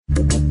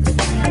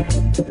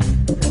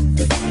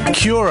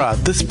Kia ora,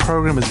 this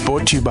program is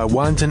brought to you by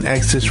Wellington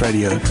Access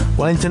Radio.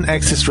 Wellington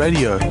Access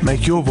Radio,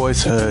 make your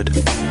voice heard.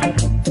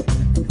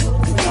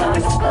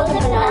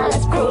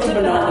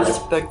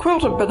 The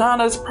Quilted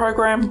Bananas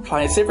program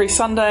plays every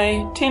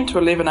Sunday, 10 to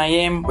 11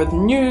 a.m, with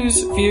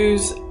news,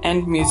 views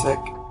and music.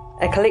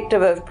 A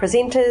collective of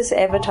presenters,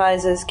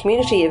 advertisers,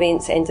 community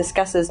events and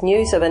discusses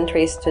news of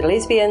interest to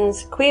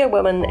lesbians, queer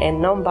women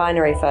and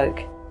non-binary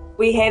folk.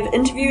 We have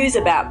interviews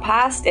about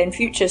past and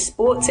future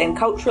sports and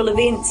cultural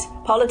events,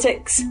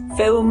 politics,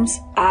 films,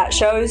 art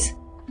shows.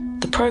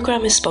 The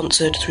programme is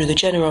sponsored through the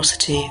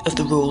generosity of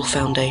the Rural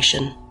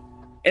Foundation.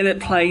 And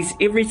it plays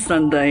every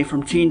Sunday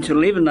from 10 to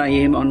 11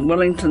 a.m. on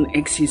Wellington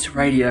Access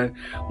Radio,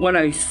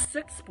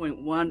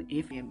 106.1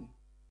 FM.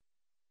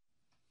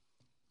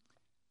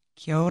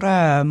 Kia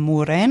ora,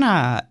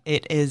 morena.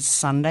 It is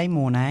Sunday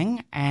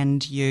morning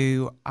and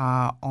you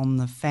are on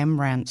the Fam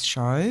Rants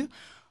show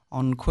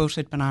on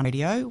Quilted Banana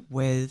Radio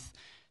with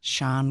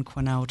Sian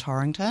Quinnell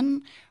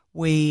Torrington.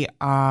 We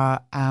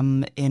are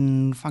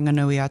in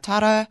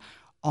Whanganui-a-Tara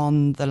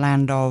on the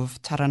land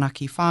of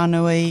Taranaki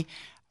Whānui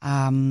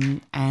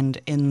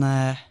and in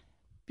the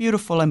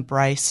beautiful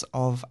embrace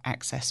of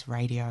Access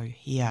Radio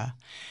here.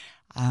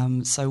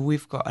 So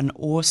we've got an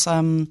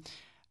awesome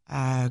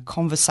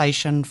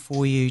conversation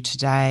for you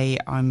today.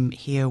 I'm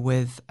here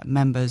with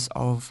members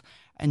of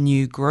a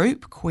new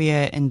group,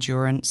 Queer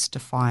Endurance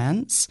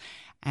Defiance,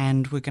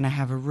 and we're going to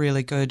have a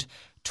really good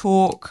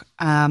talk.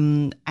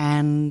 But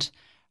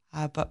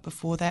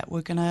before that,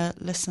 we're going to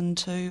listen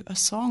to a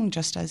song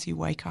just as you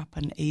wake up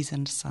and ease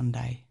into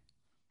Sunday.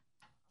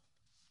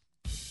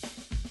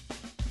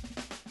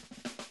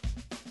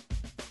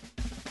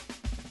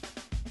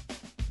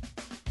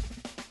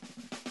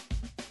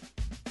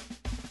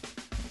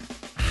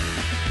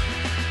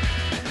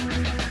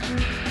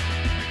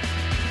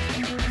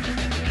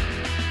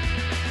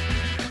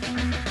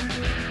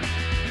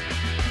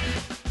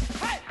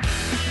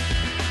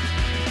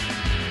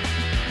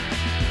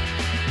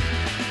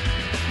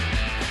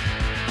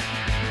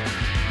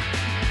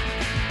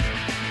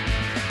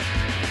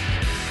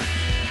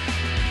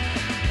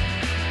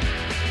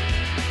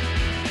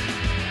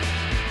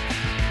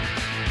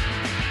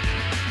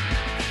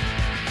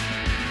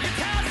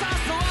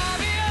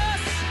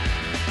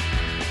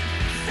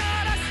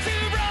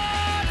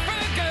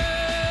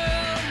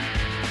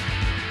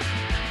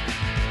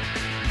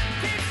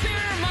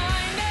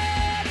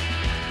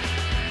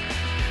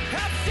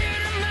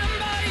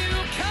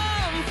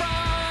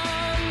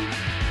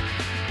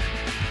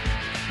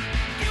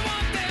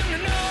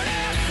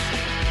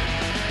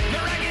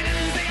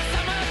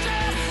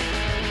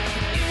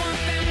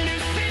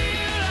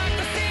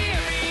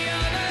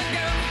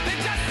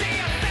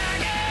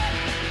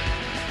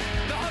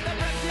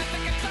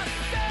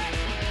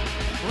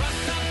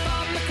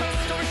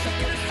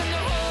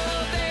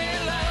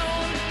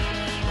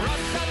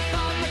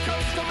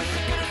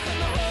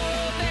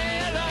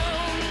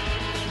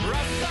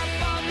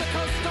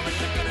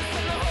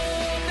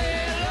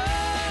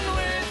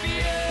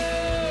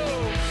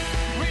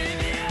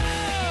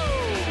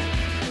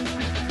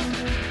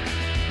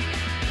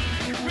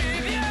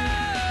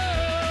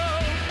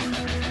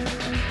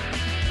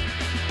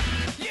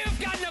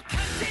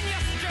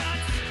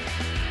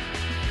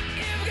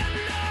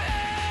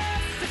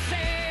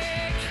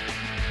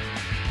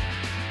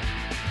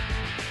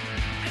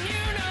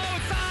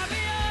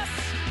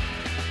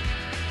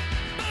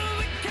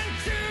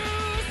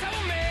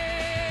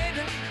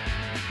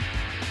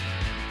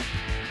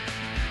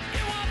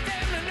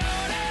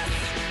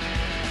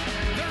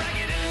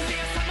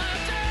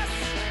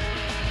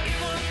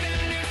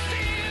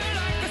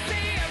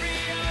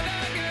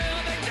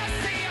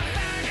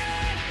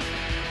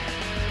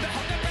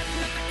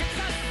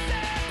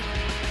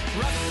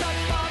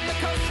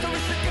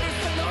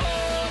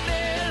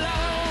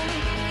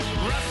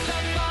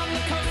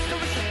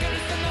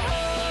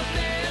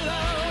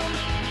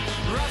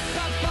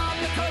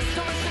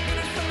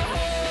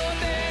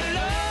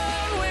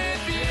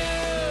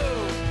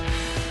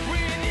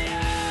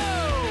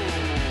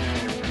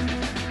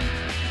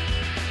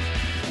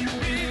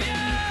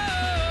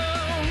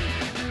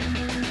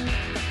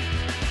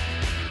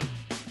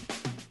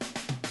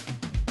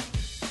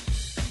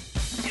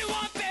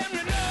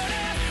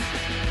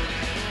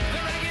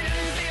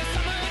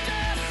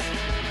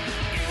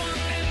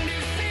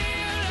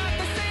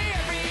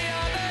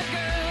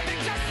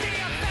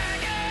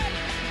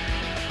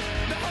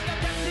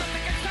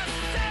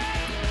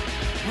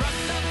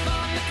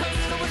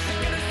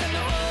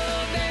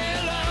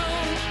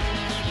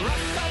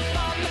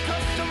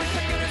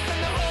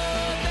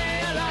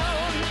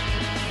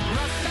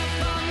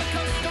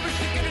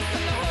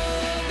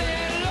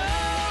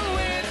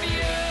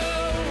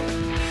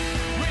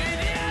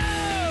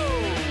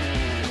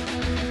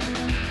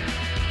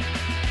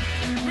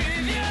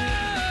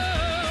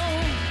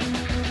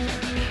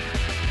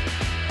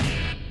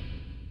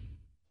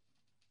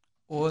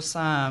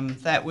 Awesome.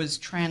 That was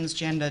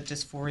Transgender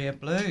Dysphoria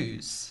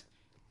Blues.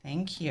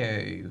 Thank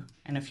you.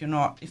 And if you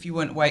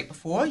weren't awake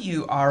before,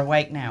 you are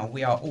awake now.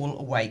 We are all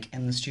awake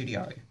in the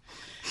studio.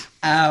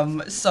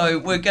 So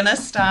we're going to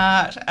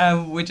start,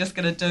 we're just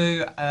going to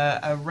do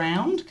a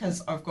round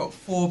because I've got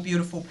 4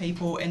 beautiful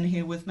people in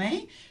here with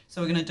me.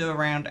 So we're going to do a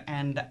round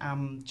and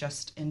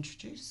just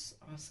introduce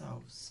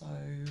ourselves. So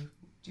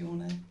do you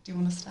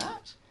want to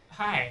start?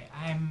 Hi,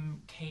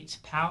 I'm Kate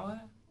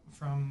Power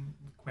from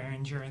Queer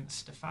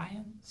Endurance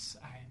Defiance.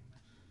 I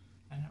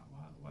don't know,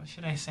 what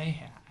should I say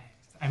here?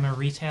 I'm a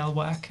retail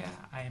worker,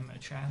 I'm a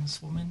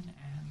trans woman,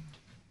 and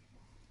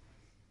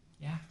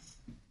yeah.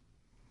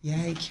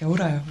 Yay, kia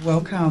ora.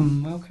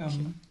 Welcome.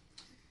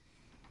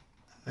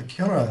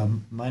 Kia ora.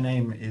 My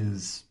name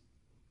is,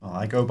 well,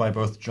 I go by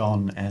both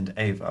John and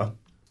Ava.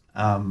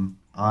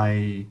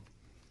 I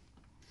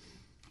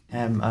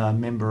am a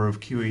member of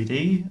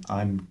QED.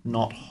 I'm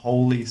not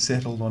wholly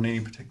settled on any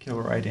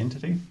particular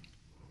identity.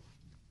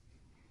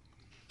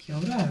 Kia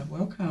ora,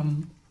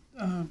 welcome.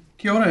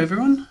 Kia ora,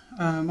 everyone.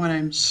 My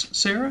name's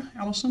Sarah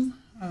Allison.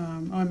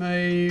 I'm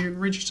a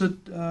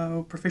registered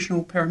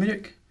professional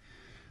paramedic.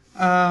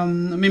 A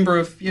member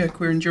of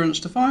Queer Endurance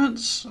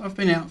Defiance. I've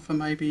been out for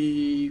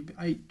maybe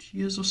 8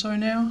 years or so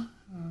now.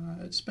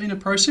 It's been a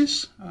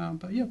process,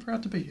 but yeah,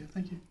 proud to be here.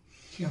 Thank you.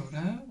 Kia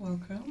ora,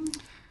 welcome.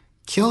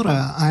 Kia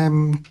ora,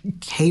 I'm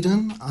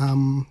Caden.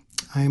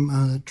 I'm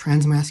a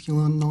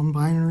transmasculine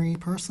non-binary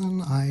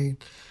person. I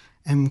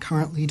am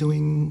currently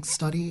doing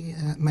study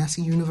at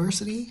Massey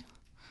University.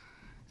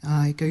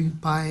 I go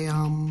by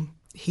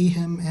he,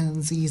 him,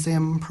 and ze,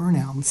 them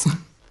pronouns.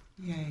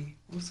 Yay,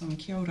 awesome.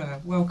 Kia ora,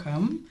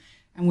 welcome.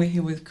 And we're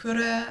here with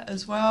Kura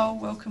as well.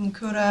 Welcome,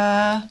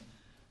 Kura.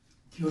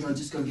 Kia ora,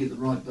 just got to get the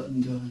right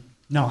button going.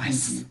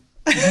 Nice.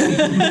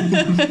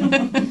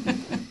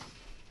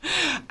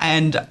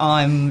 And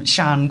I'm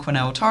Sian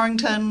Quinnell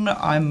Torrington.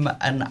 I'm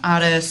an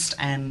artist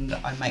and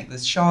I make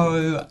this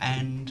show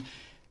and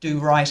do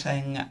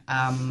writing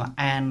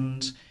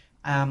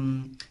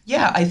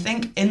I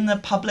think in the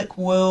public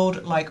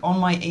world, like on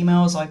my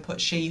emails I put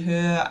she,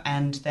 her,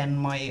 and then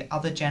my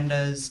other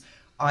genders,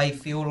 I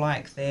feel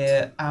like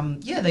they're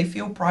they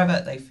feel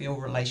private, they feel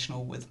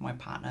relational with my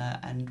partner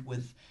and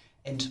with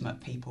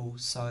intimate people.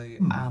 So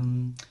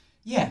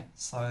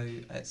so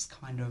it's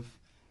kind of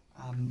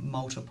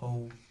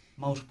multiple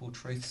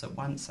truths at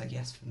once, I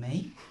guess, for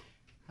me.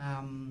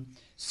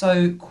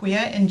 So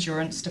Queer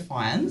Endurance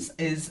Defiance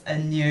is a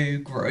new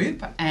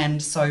group,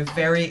 and so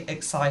very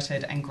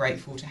excited and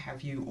grateful to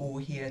have you all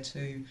here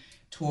to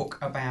talk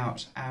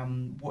about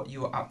what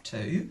you're up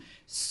to.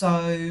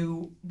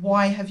 So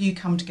why have you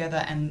come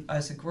together and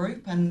as a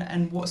group,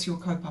 and what's your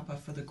kaupapa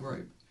for the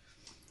group?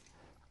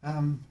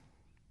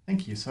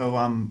 Thank you.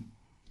 So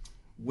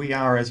we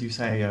are, as you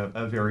say,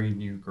 a very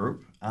new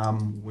group.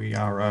 We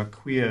are a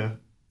queer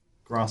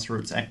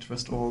grassroots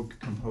activist org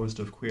composed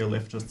of queer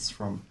leftists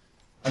from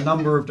a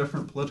number of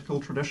different political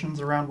traditions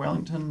around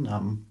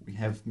Wellington. We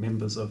have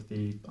members of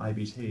the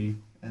IBT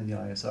and the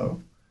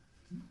ISO.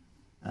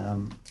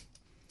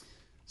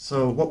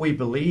 So what we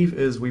believe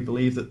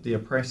that the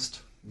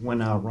oppressed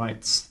win our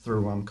rights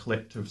through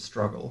collective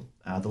struggle.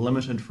 The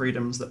limited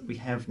freedoms that we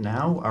have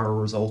now are a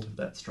result of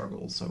that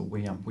struggle. So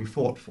we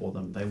fought for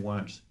them. They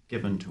weren't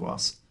given to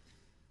us.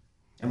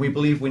 And we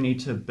believe we need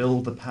to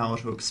build the power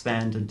to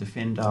expand and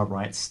defend our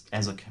rights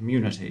as a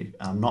community,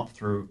 not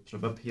through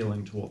sort of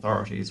appealing to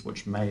authorities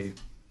which may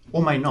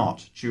or may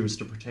not choose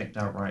to protect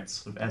our rights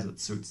sort of as it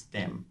suits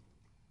them.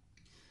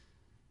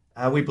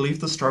 We believe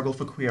the struggle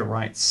for queer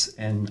rights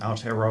in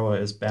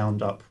Aotearoa is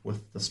bound up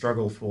with the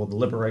struggle for the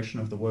liberation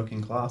of the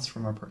working class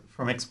from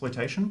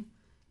exploitation,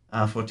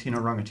 for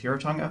tino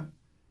rangatiratanga,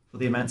 for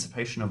the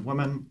emancipation of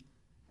women,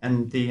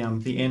 and the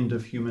end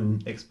of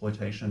human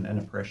exploitation and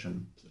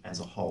oppression as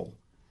a whole.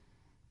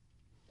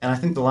 And I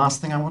think the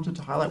last thing I wanted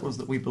to highlight was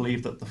that we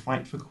believe that the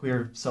fight for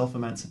queer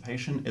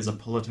self-emancipation is a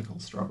political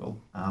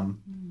struggle.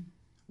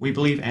 We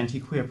believe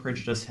anti-queer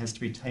prejudice has to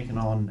be taken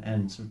on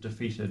and sort of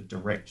defeated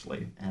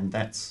directly, and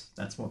that's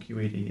what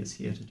QED is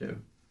here to do.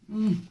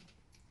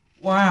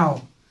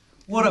 Wow,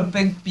 what a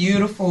big,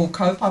 beautiful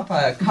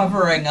kaupapa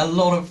covering a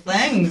lot of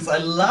things. I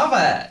love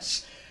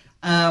it.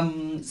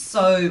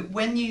 So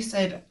when you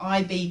said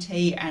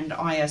IBT and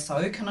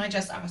ISO, can I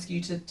just ask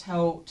you to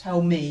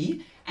tell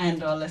me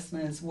and our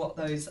listeners what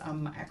those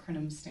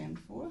acronyms stand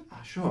for?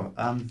 Sure.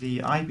 The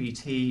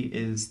IBT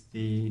is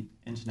the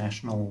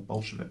International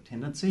Bolshevik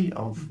Tendency,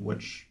 of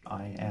which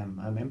I am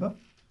a member.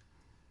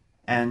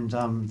 And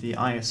the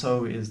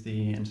ISO is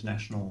the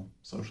International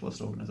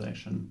Socialist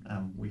Organization.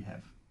 We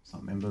have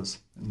some members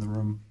in the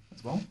room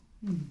as well.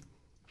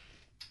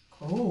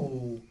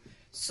 Cool.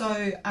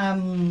 So at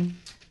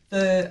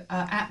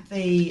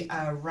the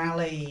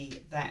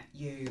rally that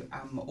you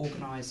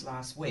organised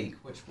last week,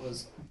 which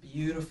was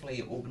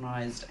beautifully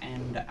organised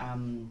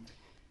and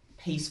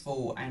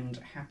peaceful and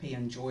happy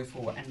and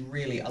joyful and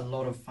really a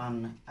lot of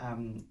fun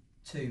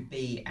to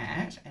be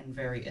at and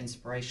very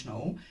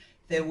inspirational,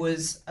 there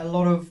was a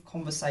lot of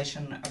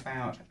conversation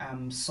about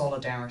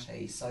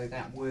solidarity. So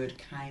that word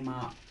came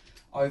up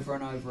over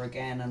and over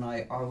again, and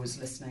I was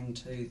listening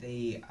to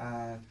the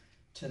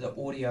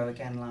audio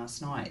again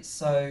last night.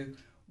 So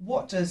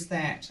what does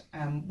that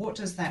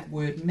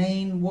word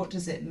mean? What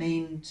does it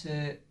mean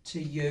to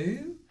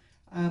you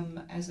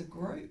as a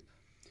group?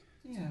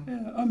 Yeah,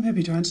 I'm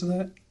happy to answer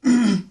that.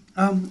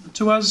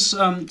 To us,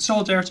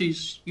 solidarity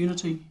is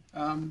unity,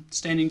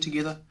 standing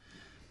together.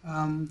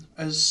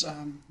 As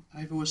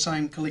Ava was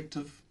saying,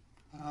 collective.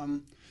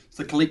 It's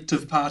the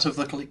collective part of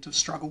the collective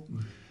struggle.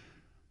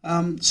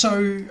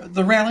 So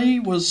the rally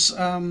was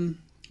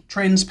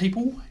trans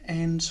people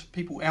and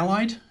people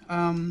allied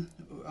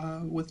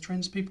with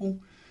trans people,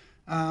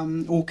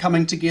 all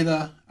coming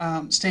together,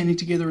 standing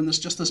together in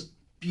this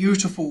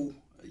beautiful,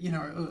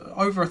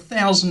 over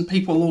 1,000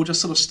 people all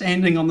just sort of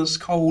standing on this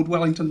cold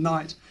Wellington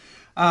night,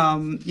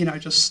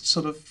 just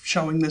sort of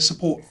showing their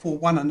support for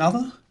one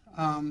another.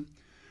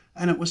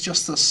 And it was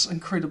just this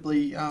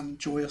incredibly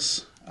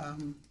joyous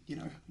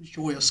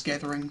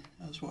gathering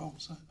as well.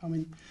 So, I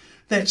mean,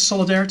 that's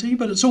solidarity,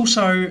 but it's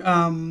also,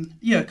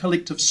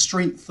 collective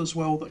strength as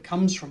well that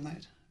comes from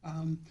that.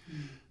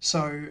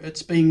 So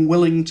it's being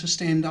willing to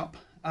stand up,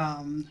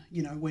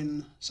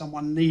 when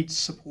someone needs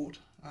support.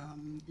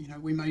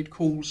 We made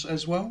calls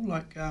as well,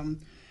 like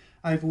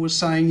Ava was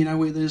saying,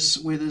 where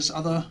there's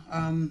other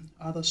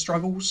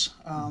struggles,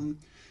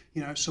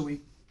 so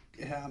we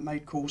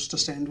made calls to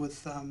stand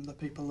with the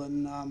people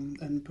in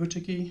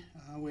Putiki,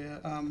 where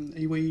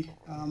iwi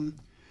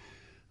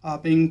are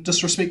being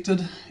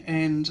disrespected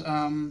and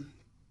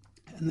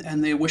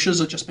their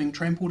wishes are just being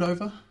trampled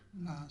over.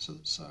 So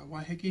it's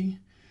Waiheke,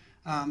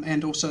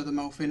 and also the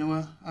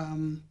Mawhenua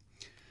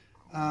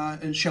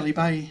in Shelley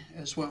Bay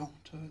as well,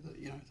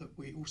 that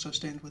we also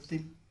stand with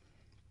them.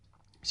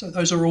 So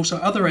those are also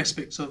other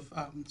aspects of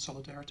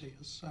solidarity,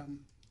 is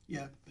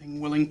being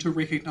willing to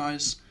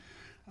recognise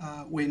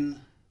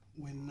when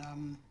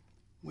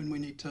we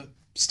need to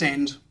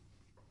stand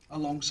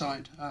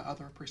alongside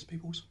other oppressed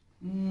peoples.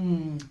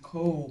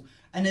 Cool.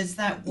 And is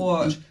that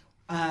what?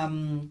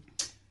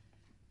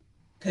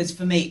 Because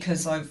for me,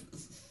 because I've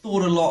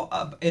thought a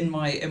lot in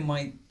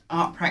my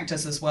art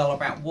practice as well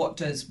about what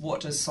does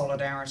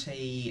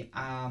solidarity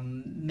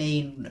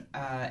mean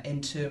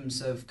in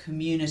terms of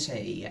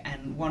community,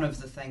 and one of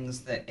the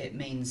things that it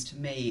means to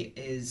me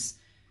is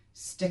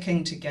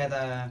sticking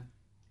together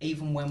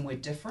even when we're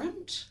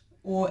different,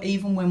 or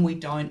even when we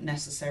don't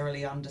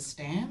necessarily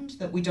understand,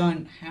 that we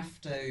don't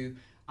have to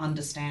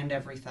understand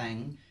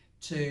everything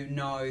to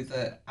know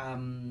that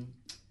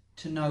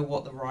to know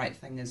what the right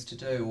thing is to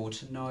do, or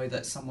to know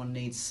that someone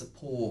needs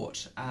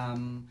support,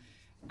 and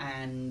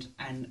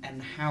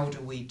how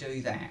do we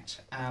do that?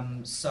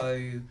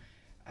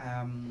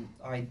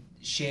 I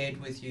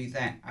shared with you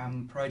that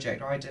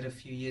project I did a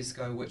few years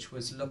ago, which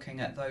was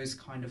looking at those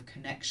kind of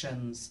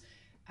connections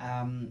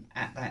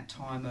at that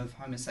time of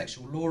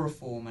homosexual law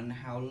reform, and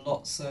how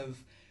lots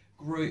of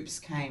groups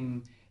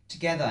came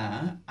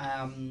together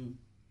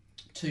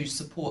to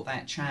support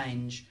that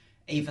change,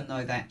 even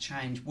though that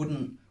change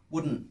wouldn't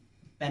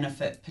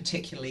benefit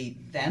particularly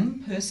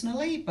them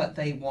personally, but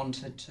they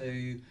wanted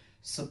to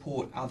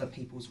support other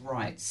people's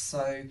rights.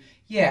 So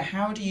yeah,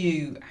 how do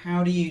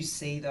you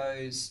see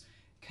those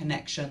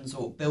connections,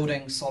 or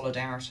building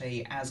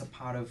solidarity as a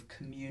part of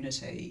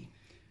community?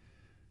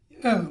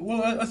 Yeah,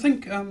 well, I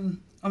think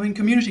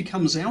community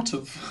comes out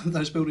of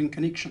those building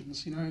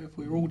connections. If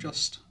we're all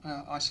just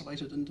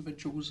isolated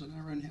individuals in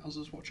our own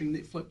houses watching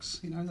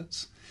Netflix,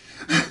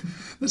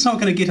 that's not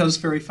going to get us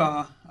very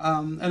far.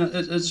 And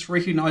it's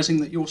recognising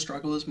that your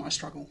struggle is my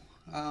struggle.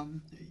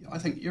 I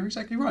think you're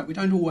exactly right. We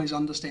don't always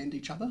understand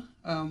each other,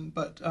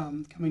 but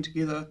coming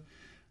together,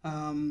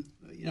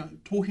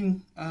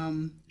 talking,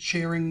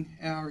 sharing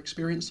our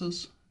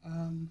experiences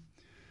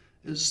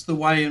is the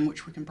way in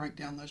which we can break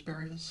down those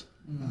barriers.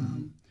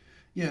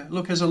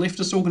 Look, as a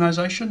leftist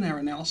organisation, our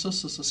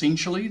analysis is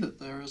essentially that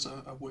there is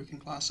a working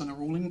class and a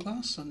ruling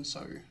class, and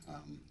so,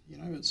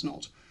 it's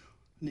not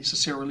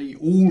necessarily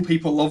all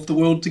people of the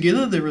world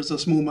together. There is a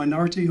small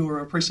minority who are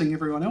oppressing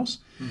everyone else.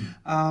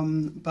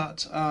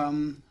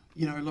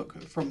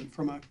 Look,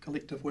 from a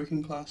collective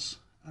working class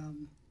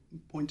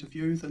point of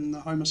view, then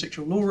the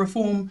homosexual law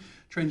reform,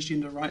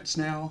 transgender rights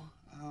now,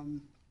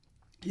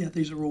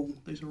 these are all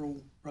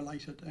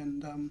related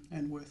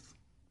and worth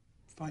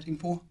fighting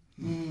for.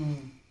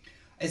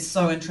 It's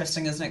so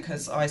interesting, isn't it?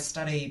 Because I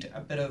studied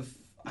a bit of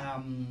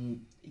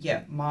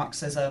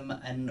Marxism,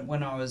 and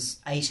when I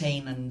was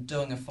 18 and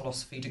doing a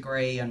philosophy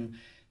degree and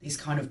these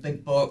kind of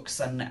big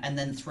books, and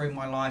then through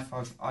my life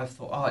I've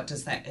thought,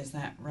 is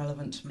that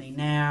relevant to me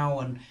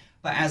now?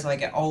 But as I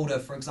get older,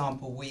 for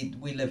example, we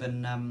live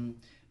in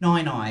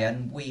Nainai,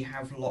 and we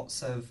have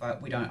lots of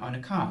we don't own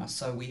a car,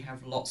 so we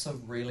have lots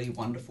of really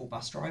wonderful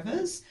bus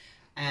drivers,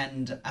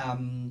 and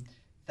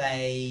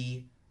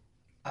they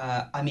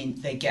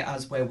get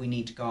us where we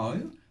need to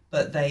go,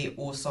 but they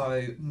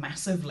also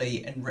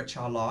massively enrich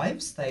our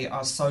lives. They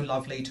are so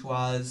lovely to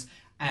us,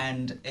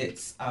 and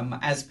it's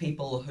as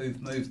people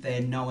who've moved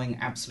there knowing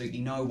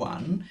absolutely no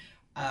one,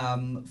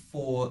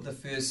 for the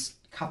first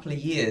couple of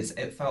years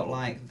it felt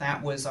like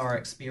that was our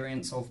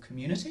experience of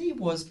community,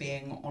 was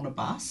being on a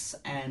bus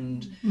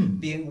and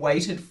being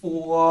waited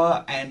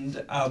for,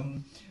 and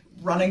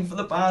running for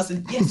the bus,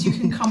 and yes, you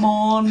can come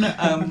on.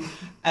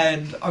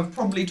 And I've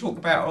probably talked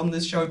about it on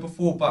this show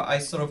before, but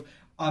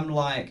I'm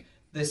like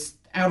this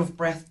out of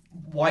breath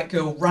white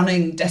girl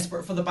running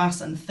desperate for the bus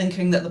and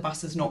thinking that the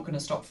bus is not going to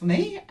stop for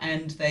me,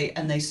 and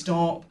they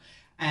stop,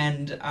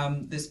 and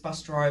this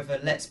bus driver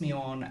lets me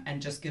on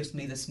and just gives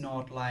me this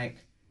nod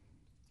like,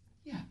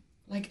 yeah,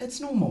 like it's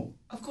normal,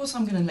 of course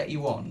I'm going to let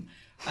you on.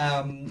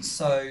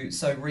 So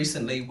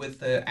recently with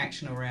the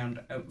action around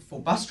for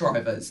bus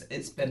drivers,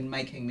 it's been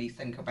making me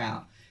think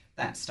about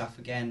that stuff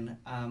again,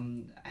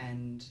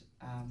 and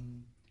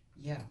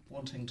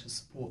wanting to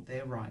support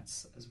their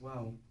rights as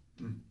well.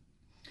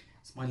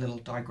 It's my little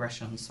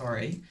digression,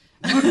 sorry.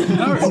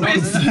 No,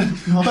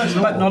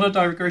 but not a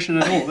digression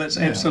at all. That's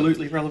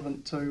absolutely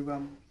relevant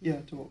to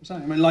to what we're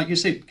saying. I mean, like you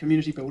said,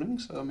 community building.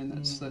 So I mean,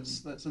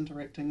 that's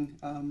interacting,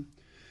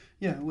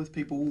 with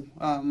people,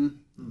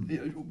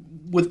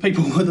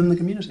 within the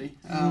community.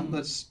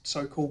 That's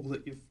so cool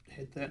that you've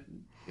had that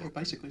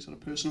basically sort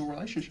of personal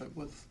relationship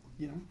with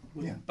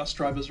bus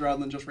drivers, rather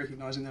than just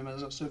recognising them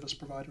as a service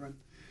provider,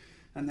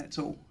 and that's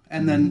all.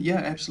 And then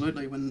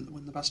absolutely, when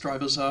the bus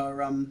drivers are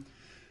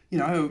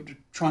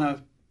trying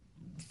to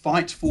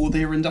fight for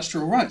their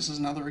industrial rights is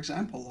another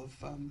example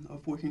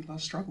of working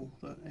class struggle.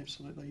 That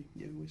absolutely,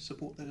 we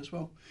support that as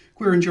well.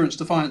 Queer Endurance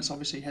Defiance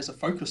obviously has a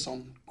focus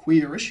on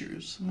queer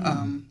issues,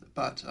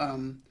 but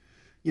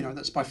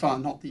that's by far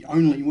not the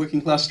only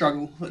working class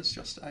struggle. It's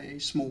just a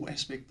small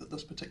aspect that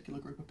this particular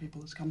group of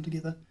people has come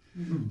together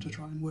to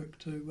try and work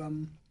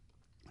to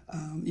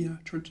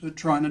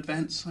try and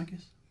advance, I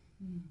guess.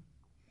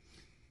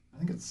 I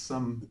think it's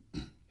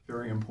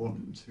very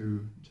important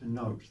to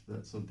note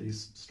that sort of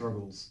these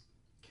struggles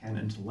can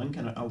interlink,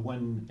 and a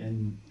win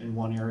in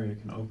one area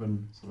can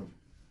open sort of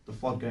the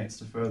floodgates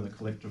to further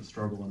collective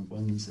struggle and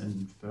wins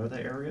in further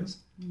areas.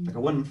 Like a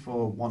win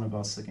for one of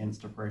us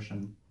against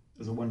oppression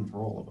is a win for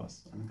all of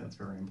us. I think that's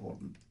very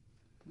important.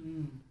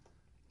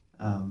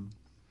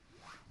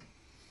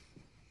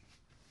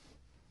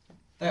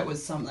 That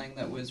was something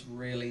that was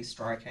really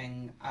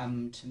striking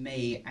to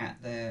me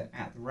at the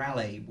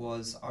rally.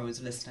 Was I was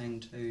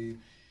listening to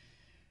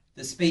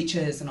the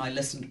speeches, and I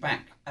listened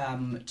back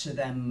to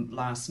them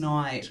last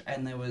night,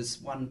 and there was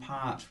one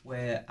part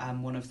where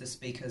one of the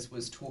speakers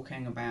was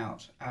talking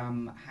about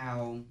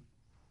how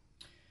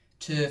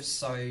TERFs,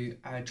 so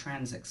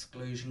trans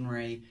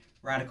exclusionary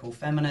radical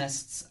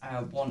feminists,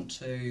 want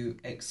to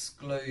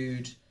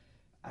exclude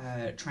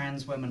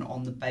trans women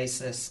on the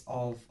basis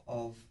of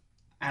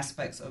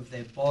aspects of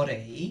their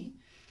body,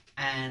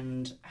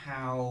 and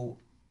how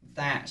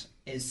that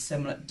is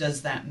similar.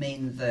 Does that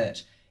mean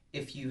that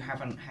if you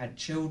haven't had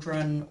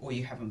children, or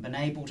you haven't been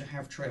able to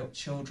have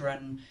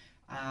children,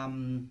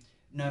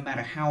 no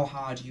matter how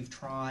hard you've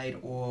tried,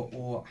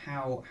 or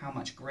how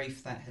much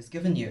grief that has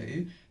given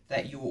you,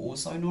 that you're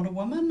also not a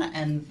woman,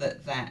 and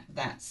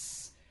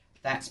that's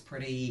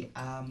pretty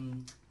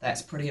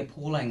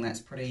appalling.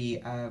 That's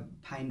pretty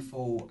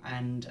painful,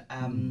 and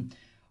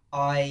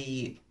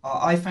I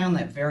found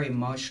that very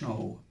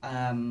emotional,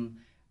 and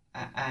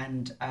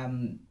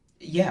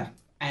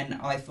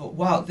I thought,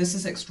 wow, this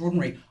is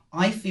extraordinary.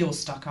 I feel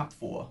stuck up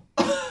for.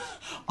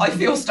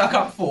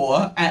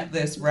 At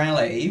this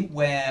rally,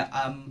 where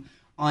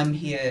I'm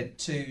here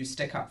to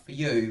stick up for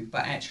you,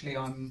 but actually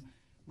I'm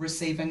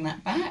receiving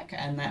that back,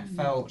 and that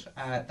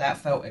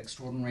felt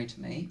extraordinary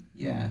to me.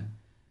 Yeah.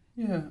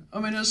 I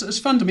mean, it's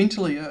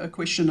fundamentally a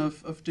question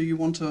of do you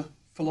want a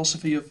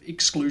philosophy of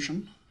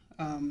exclusion,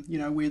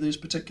 where there's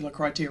particular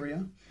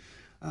criteria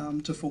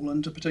to fall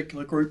into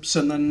particular groups,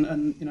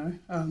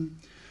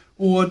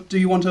 or do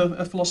you want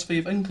a philosophy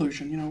of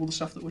inclusion? All the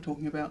stuff that we're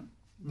talking about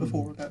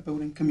before about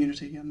building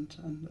community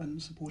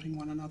and supporting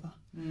one another.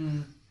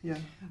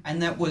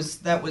 And that was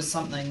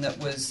something that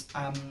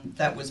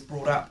was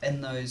brought up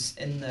in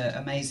the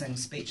amazing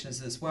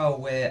speeches as well,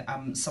 where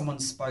someone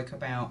spoke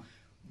about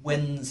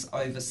wins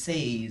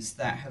overseas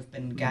that have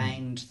been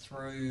gained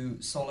through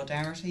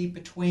solidarity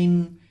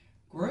between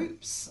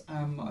groups.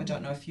 I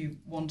don't know if you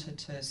wanted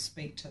to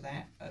speak to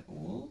that at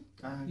all.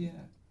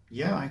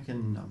 Yeah, I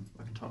can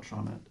touch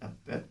on it a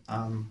bit.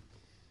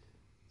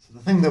 So the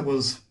thing that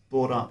was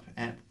brought up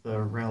at the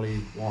rally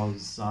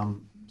was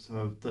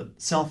so the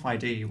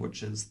self-ID,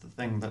 which is the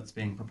thing that's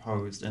being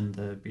proposed in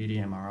the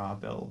BDMRR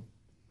bill,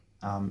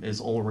 is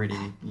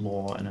already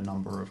law in a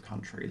number of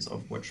countries,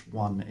 of which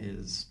one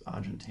is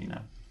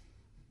Argentina.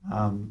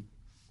 And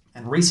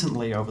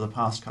recently, over the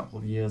past couple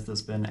of years,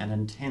 there's been an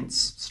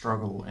intense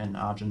struggle in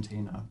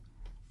Argentina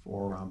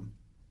for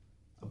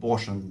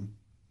abortion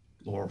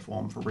law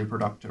reform, for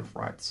reproductive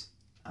rights.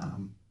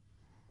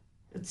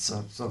 It's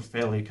a sort of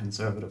fairly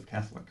conservative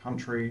Catholic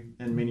country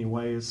in many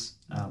ways,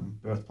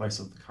 birthplace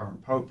of the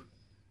current Pope.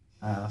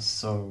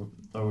 So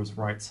those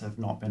rights have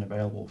not been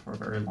available for a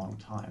very long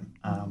time.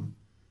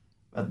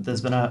 But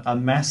there's been a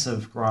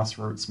massive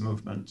grassroots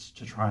movement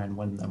to try and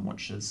win them,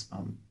 which has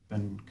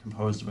been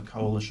composed of a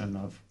coalition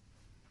of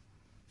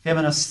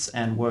feminists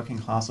and working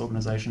class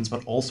organizations,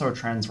 but also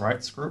trans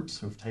rights groups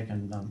who've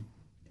taken,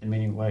 in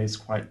many ways,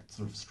 quite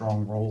sort of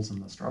strong roles in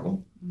the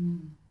struggle.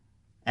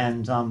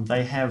 And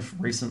they have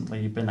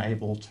recently been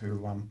able to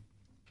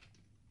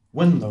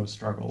win those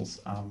struggles.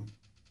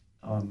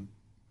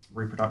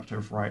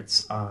 Reproductive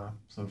rights are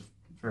sort of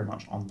very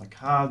much on the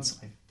cards.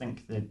 I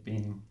think they're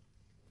being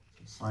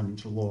signed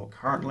into law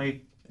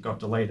currently. It got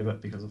delayed a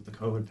bit because of the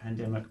COVID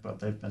pandemic, but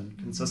they've been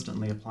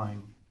consistently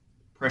applying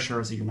pressure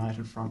as a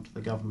united front to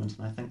the government,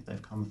 and I think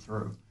they've come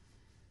through.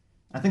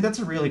 I think that's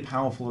a really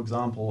powerful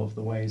example of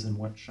the ways in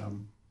which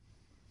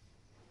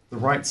the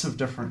rights of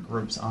different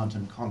groups aren't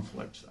in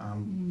conflict.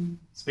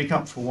 Speak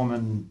Up for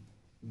Women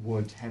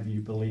would have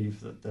you believe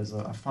that there's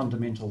a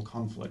fundamental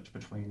conflict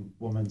between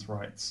women's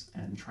rights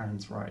and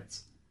trans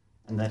rights,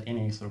 and that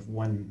any sort of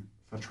win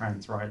for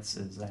trans rights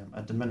is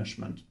a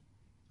diminishment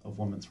of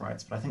women's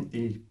rights. But I think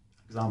the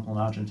example in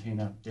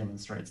Argentina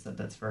demonstrates that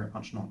that's very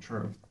much not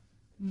true.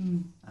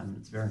 And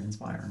it's very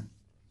inspiring.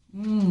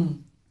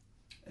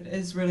 It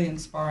is really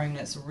inspiring.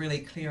 That's a really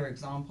clear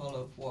example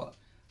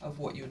of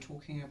what you're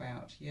talking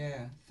about.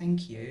 Yeah,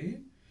 thank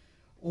you.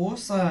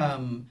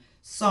 Awesome.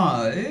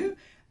 So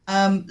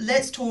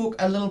let's talk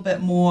a little bit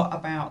more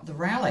about the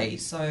rally.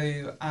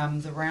 So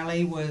the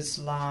rally was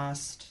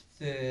last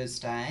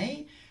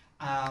Thursday,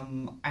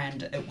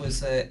 and it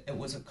was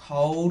a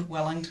cold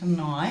Wellington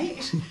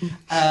night,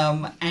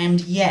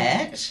 and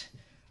yet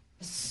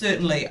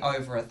certainly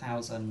over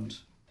 1,000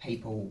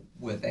 people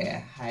were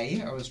there.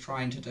 Hey, I was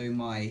trying to do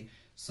my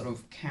sort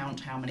of count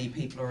how many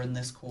people are in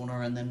this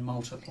corner and then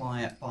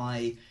multiply it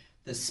by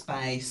the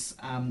space.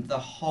 The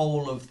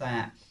whole of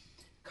that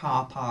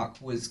car park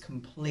was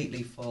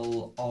completely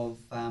full of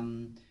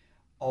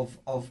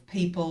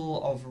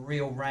people of a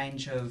real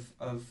range of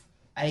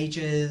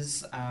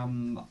ages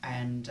and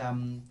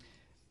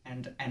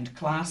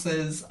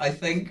classes. I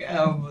think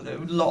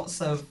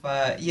lots of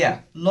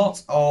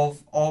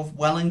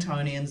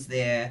Wellingtonians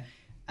there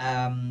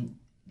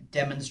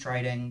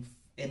demonstrating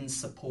in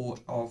support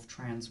of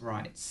trans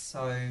rights.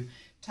 So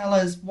tell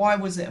us, why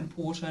was it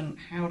important?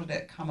 How did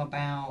it come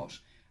about?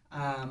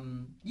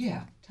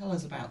 Tell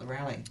us about the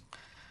rally.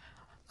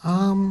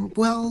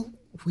 Well,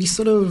 we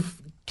sort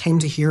of came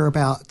to hear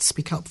about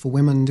Speak Up for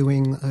Women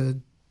doing a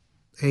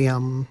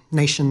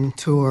nation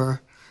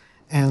tour,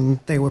 and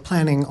they were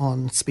planning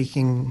on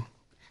speaking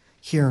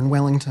here in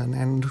Wellington,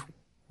 and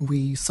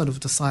we sort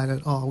of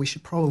decided, we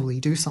should probably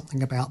do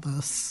something about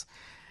this.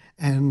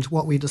 And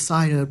what we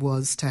decided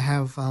was to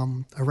have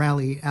a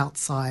rally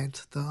outside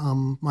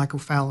the Michael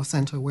Fowler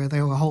Centre where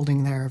they were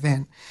holding their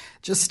event,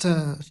 just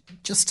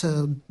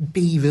to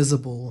be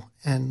visible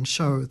and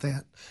show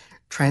that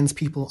trans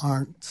people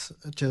aren't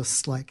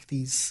just like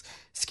these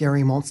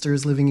scary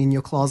monsters living in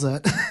your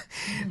closet.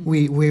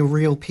 We're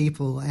real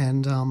people,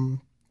 and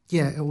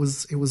it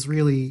was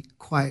really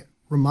quite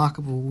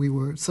remarkable. We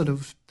were sort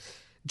of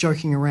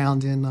joking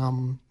around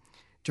in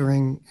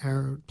during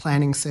our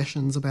planning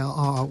sessions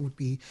about, it'd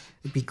be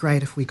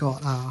great if we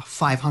got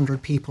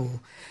 500 people.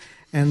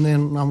 And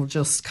then I'm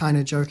just kind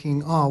of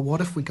joking,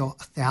 what if we got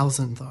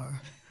 1,000 though?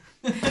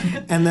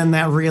 And then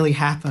that really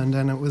happened,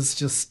 and it was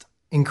just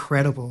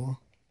incredible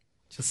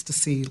just to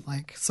see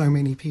like so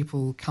many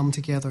people come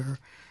together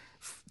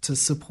to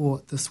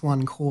support this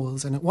one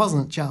cause. And it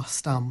wasn't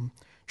just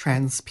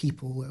trans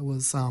people, it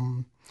was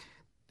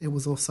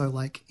also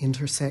like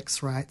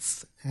intersex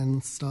rights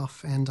and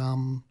stuff, and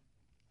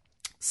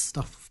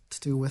stuff to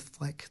do with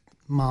like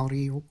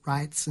Māori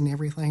rights and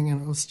everything,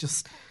 and it was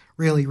just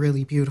really,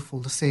 really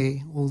beautiful to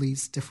see all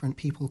these different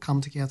people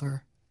come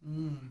together.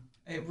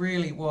 It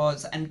really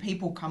was, and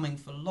people coming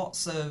for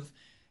lots of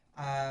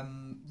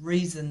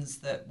reasons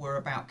that were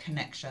about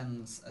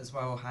connections as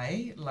well,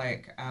 hey?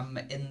 Like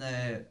in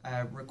the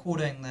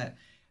recording that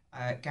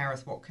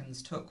Gareth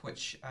Watkins took,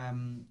 which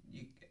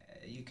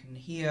you can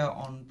hear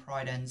on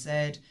Pride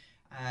NZ,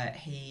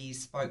 he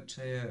spoke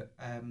to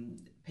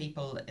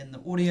people in the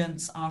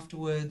audience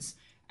afterwards,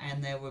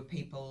 and there were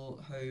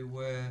people who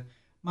were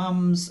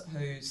mums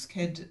whose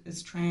kid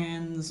is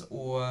trans,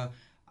 or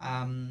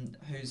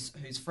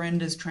whose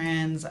friend is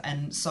trans,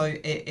 and so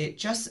it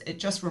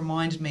just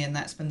reminded me, and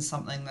that's been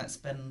something that's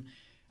been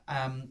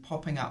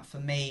popping up for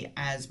me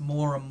as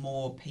more and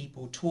more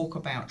people talk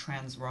about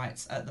trans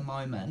rights at the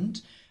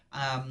moment,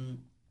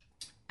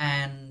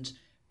 and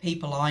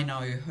people I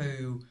know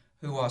who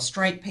are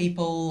straight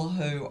people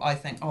who I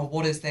think,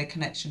 what is their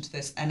connection to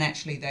this? And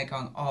actually they're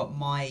going,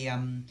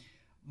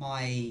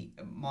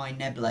 my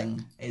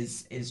nibbling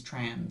is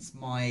trans.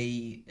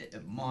 My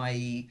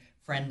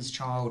friend's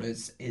child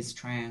is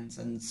trans.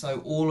 And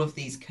so all of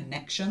these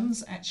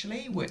connections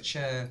actually, which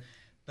are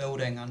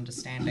building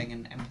understanding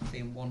and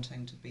empathy and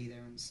wanting to be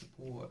there and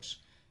support.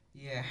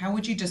 Yeah. How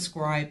would you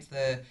describe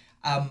the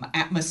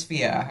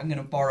atmosphere? I'm going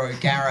to borrow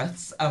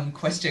Gareth's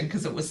question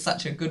because it was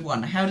such a good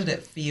one. How did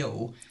it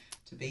feel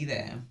to be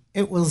there?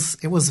 It was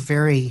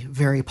very,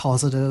 very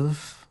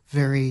positive,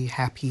 very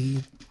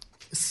happy,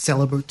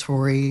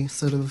 celebratory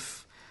sort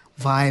of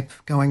vibe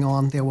going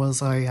on. There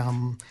was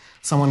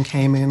someone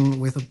came in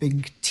with a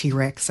big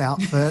T-Rex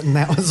outfit, and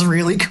that was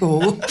really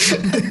cool.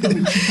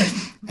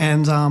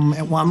 And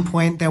at one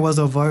point there was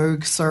a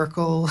Vogue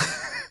circle.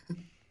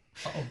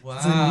 Oh,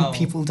 wow. And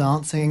people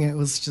dancing. It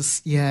was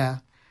just, yeah,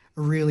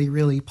 really,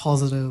 really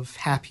positive,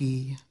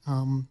 happy,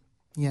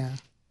 yeah.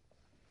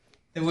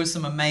 There were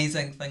some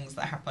amazing things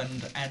that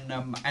happened,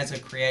 and as a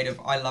creative,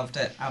 I loved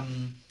it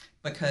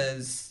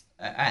because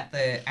at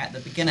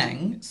the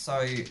beginning,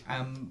 so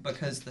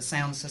because the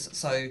sound system,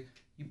 so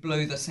you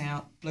blew the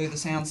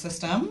sound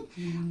system,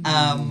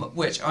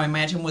 which I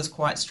imagine was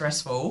quite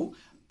stressful.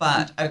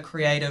 But a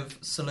creative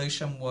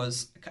solution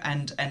was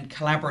and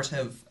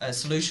collaborative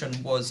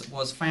solution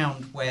was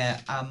found where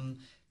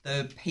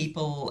the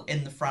people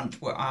in the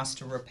front were asked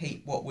to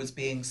repeat what was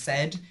being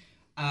said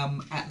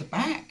at the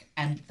back,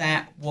 and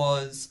that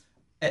was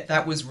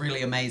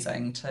really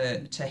amazing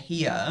to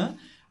hear,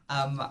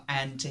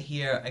 and to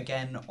hear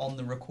again on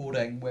the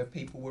recording where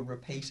people were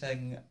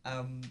repeating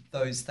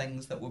those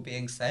things that were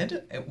being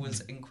said. It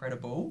was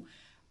incredible,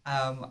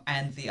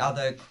 and the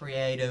other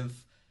creative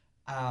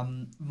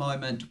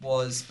moment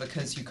was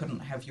because you couldn't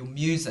have your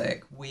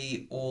music.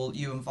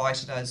 You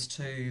invited us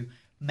to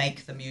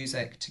make the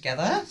music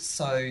together.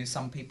 So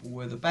some people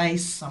were the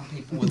bass, some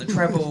people were the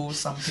treble,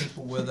 some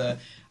people were the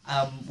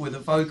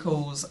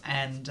vocals,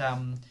 and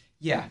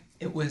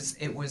it was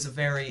a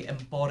very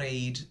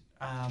embodied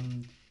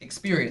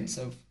experience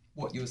of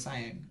what you were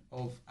saying.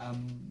 Of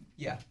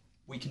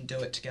we can do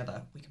it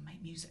together. We can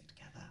make music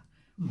together.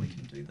 We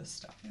can do this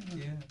stuff.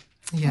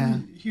 Yeah.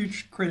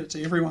 Huge credit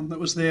to everyone that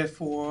was there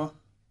for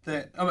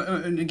that.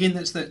 And again,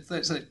 that's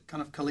that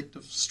kind of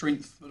collective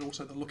strength, but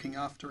also the looking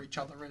after each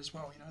other as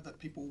well. You know, that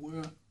people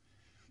were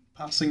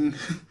passing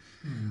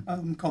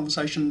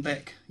conversation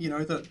back. You know,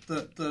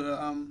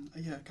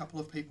 a couple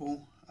of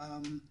people,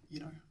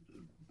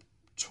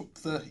 took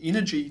the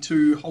energy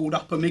to hold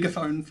up a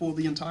megaphone for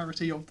the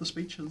entirety of the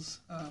speeches.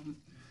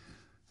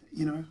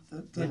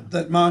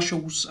 That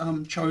marshals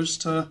chose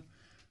to.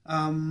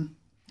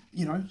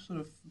 Sort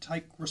of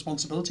take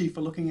responsibility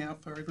for looking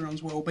out for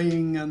everyone's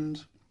well-being,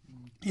 and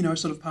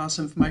sort of pass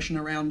information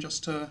around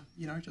just to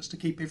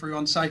keep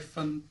everyone safe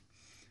and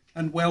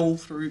well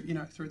through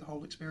the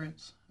whole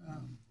experience.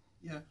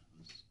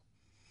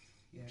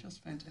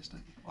 Just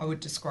fantastic. I would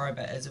describe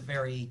it as a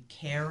very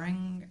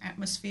caring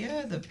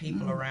atmosphere. The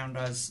people around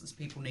us, as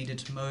people needed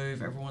to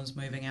move, everyone's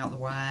moving out the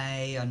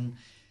way, and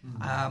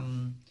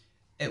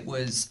it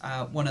was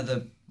one of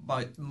the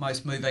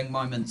most moving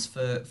moments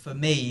for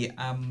me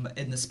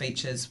in the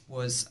speeches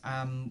was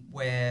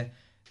where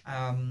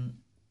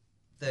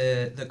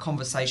the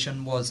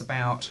conversation was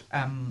about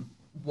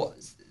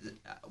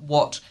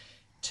what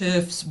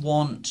TERFs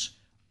want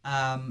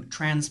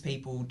trans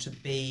people to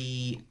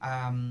be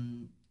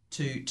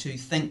to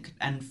think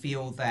and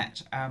feel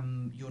that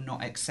you're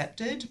not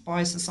accepted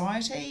by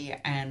society,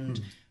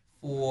 and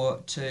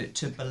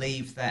to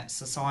believe that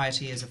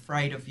society is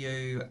afraid of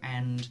you,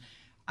 and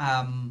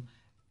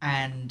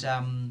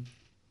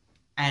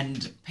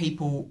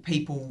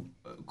people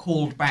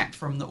called back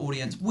from the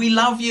audience, we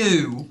love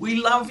you,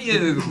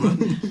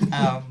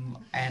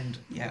 and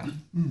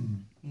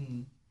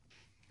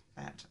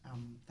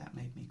that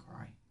made me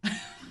cry.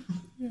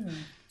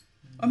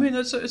 I mean,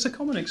 it's a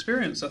common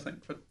experience, I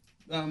think, for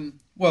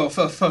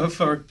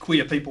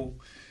queer people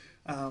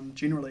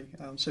generally.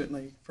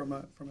 Certainly from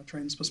a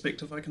trans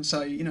perspective, I can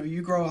say,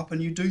 you grow up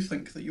and you do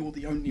think that you're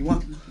the only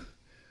one.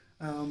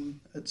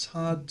 It's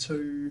hard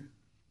to,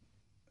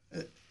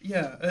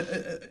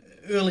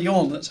 early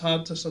on, it's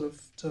hard to sort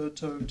of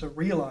to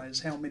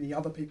realise how many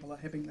other people are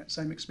having that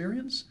same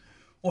experience,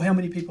 or how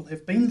many people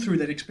have been through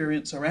that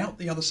experience, are out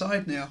the other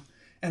side now,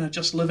 and are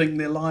just living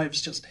their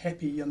lives just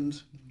happy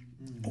and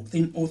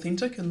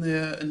authentic in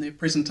their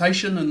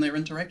presentation and their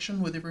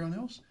interaction with everyone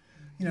else.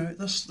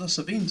 This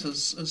event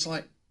is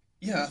like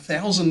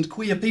 1,000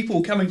 queer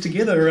people coming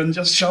together and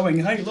just showing,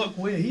 hey, look,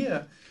 we're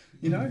here.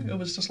 It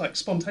was just like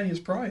spontaneous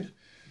pride.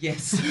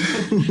 Yes.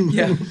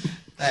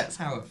 That's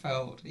how it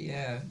felt.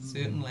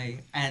 Certainly.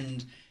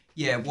 And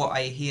what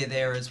I hear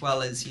there as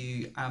well as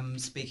you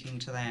speaking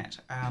to that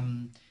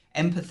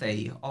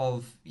empathy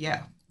of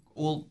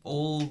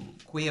all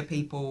queer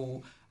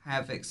people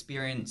have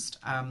experienced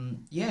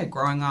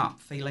growing up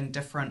feeling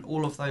different,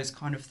 all of those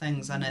kind of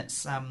things, and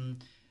it's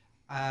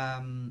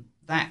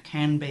that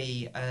can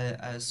be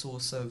a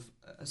source of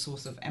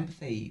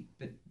empathy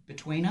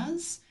between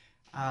us,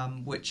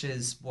 which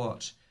is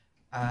what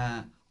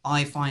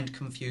I find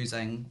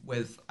confusing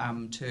with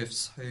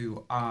TERFs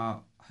who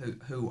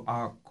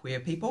are queer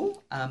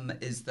people,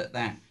 is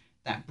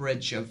that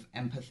bridge of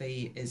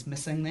empathy is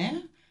missing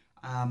there,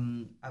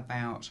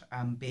 about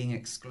being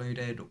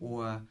excluded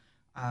or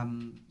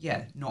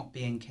not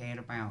being cared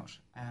about,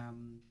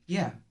 and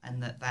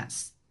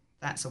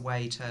that's a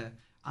way to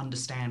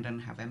understand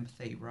and have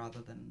empathy rather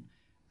than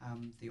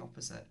the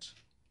opposite.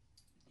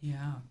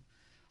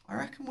 I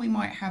reckon we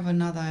might have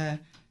another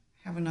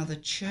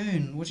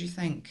tune. What do you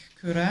think,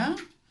 Kura?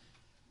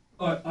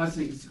 I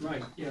think it's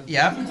great.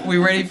 We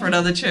ready for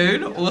another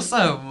tune?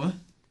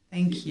 Awesome.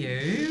 Thank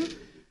you.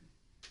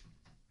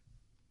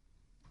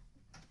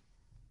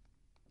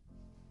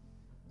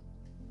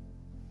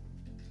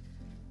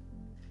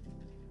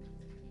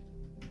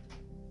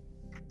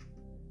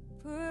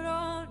 Put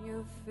on your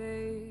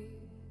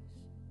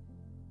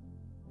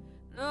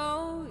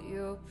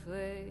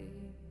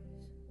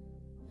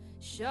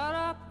Shut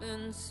up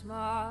and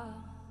smile,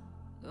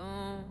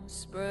 don't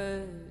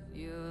spread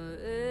your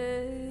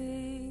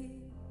legs.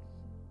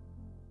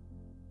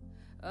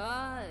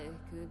 I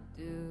could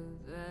do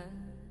that,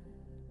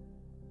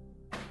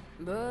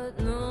 but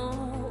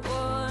no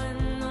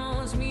one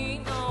knows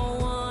me, no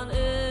one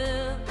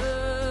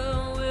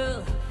ever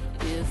will.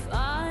 If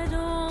I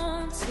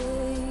don't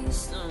say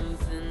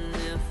something,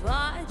 if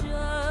I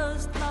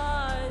just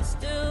lie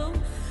still,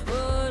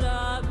 would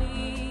I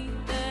be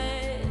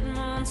that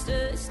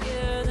monster,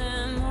 scare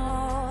them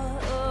all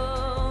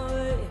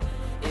away?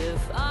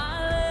 If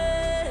I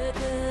let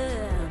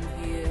them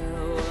hear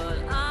what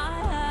I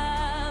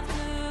have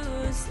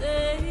to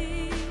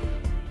say,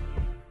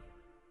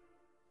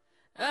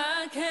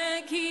 I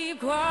can't keep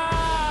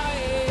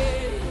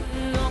quiet,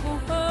 no,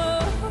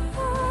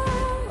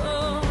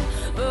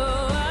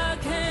 I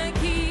can't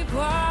keep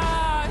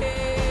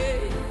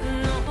quiet,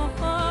 no,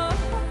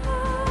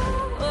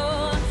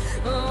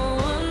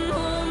 one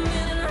more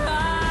minute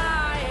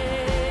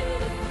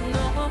riot,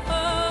 no,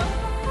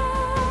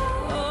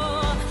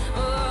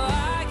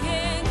 I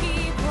can't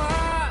keep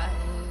quiet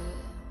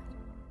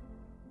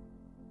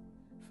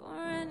for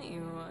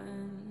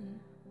anyone,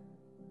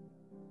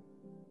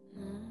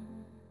 no.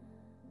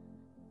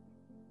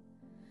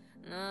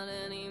 Not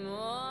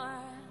anymore,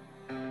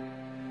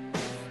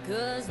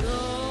 'cause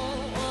no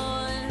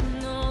one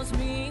knows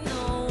me,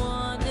 no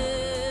one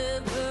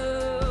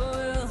ever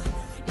will.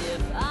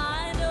 If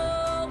I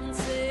don't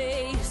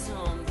say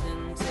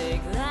something,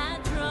 take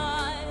that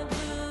dry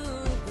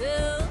blue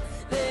pill,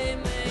 they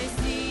may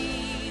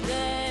see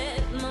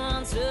that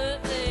monster,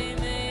 they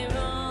may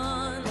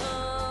run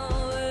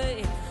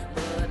away,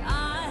 but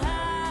I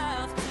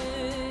have to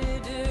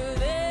do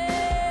this.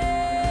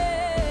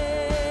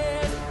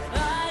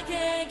 I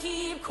can't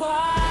keep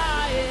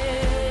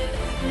quiet,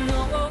 no,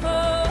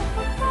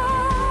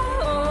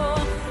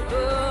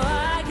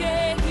 I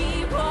can't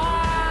keep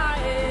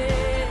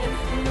quiet,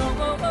 no,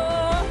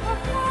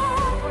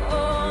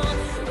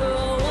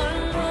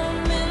 one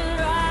woman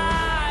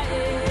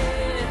riot,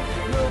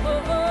 no,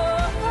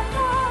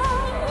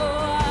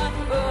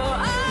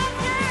 I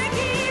can't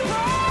keep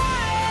quiet.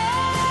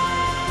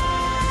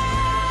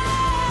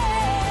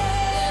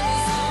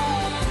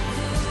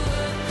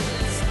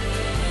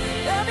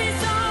 There'll be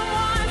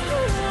someone who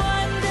I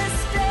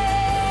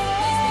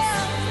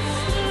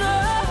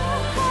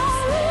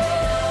can't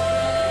keep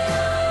quiet.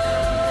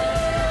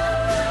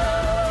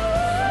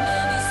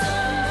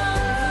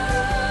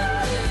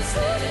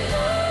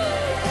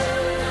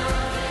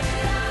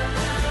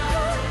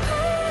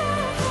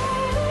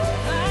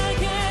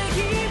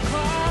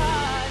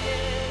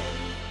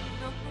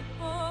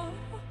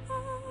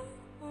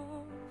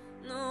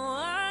 No,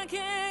 I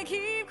can't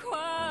keep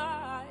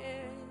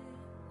quiet.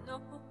 No,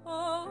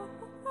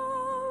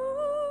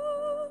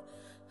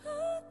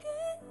 I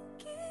can't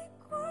keep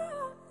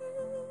quiet.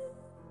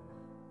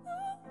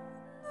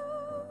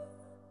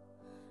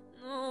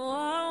 No,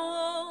 I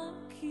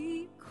won't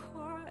keep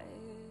quiet.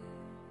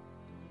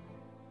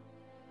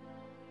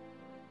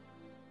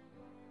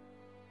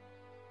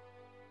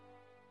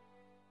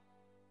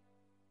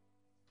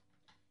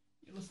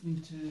 You're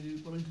listening to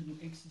Wellington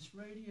Access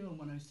Radio on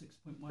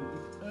 106.1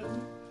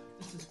 FM.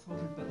 This is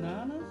Quilted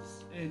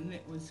Bananas, and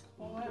that was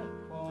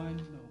Quiet by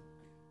Milk.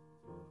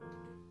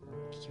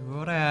 Kia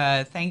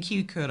ora. Thank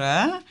you,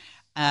 Kura.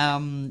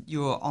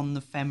 You're on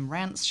the Fem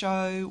Rants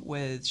show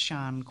with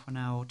Sian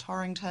Quinnell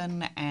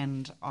Torrington,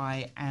 and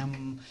I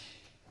am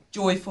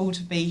joyful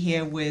to be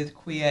here with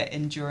Queer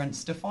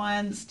Endurance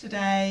Defiance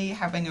today,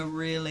 having a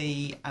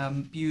really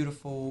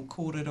beautiful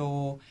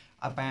corridor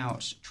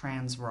about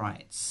trans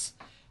rights.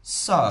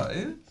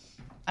 So,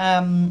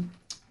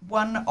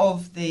 one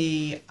of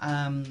the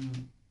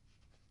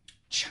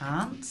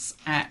chants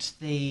at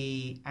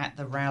the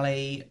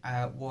rally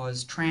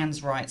was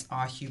 "Trans rights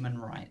are human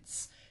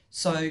rights."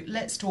 So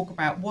let's talk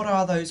about what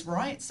are those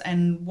rights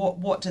and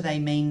what do they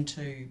mean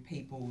to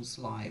people's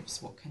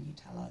lives? What can you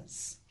tell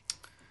us?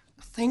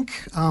 I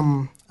think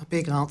a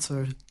big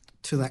answer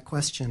to that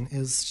question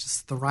is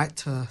just the right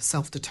to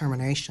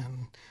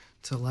self-determination,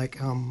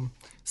 to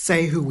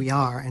say who we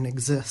are and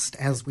exist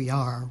as we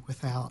are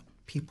without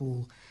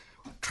people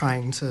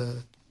trying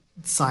to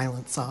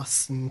silence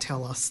us and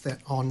tell us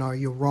that, oh no,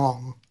 you're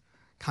wrong,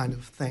 kind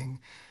of thing.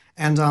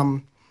 And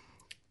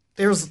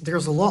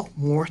there's a lot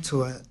more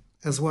to it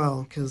as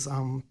well, because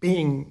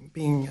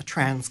being a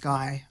trans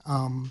guy,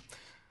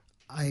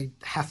 I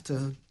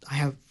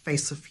have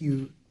faced a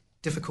few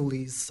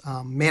difficulties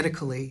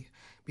medically,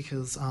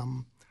 because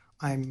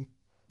I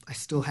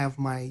still have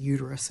my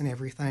uterus and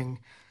everything,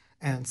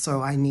 and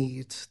so I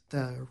need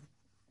the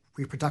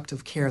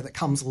reproductive care that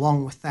comes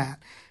along with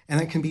that, and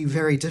it can be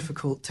very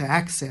difficult to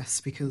access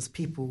because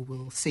people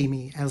will see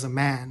me as a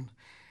man,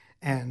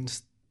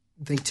 and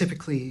they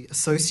typically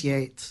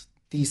associate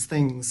these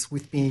things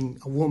with being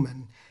a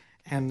woman,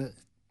 and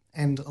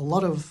a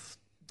lot of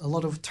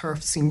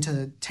TERFs seem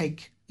to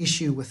take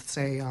issue with,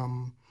 say,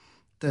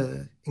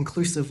 the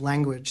inclusive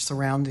language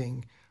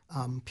surrounding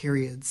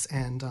periods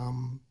and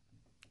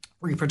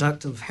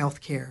reproductive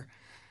health care.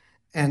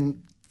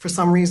 And for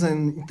some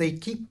reason, they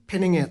keep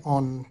pinning it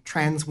on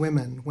trans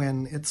women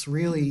when it's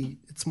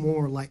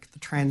more like the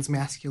trans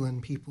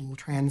masculine people,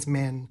 trans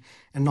men,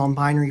 and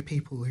non-binary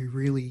people who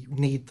really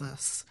need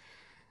this.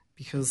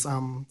 Because a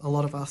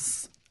lot of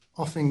us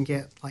often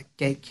get like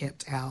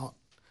gate-kept out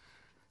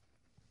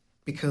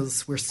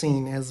because we're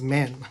seen as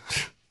men.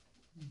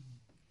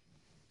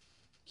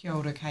 Kia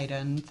ora,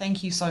 Caden.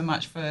 Thank you so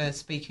much for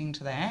speaking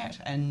to that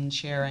and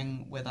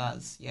sharing with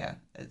us. Yeah,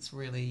 it's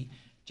really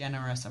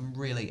generous and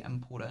really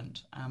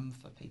important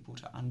for people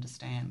to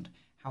understand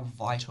how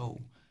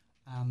vital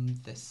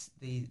this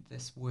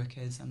work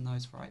is and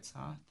those rights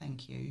are.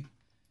 Thank you.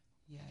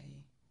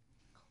 Yay.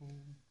 Cool.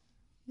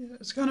 Yeah,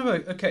 it's kind of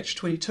a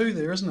catch-22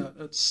 there, isn't it?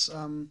 It's,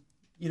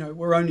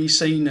 we're only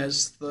seen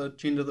as the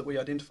gender that we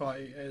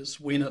identify as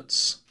when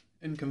it's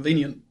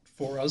inconvenient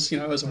for us,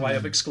 as a way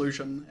of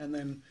exclusion, and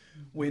then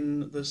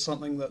when there's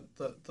something that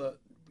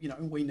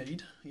we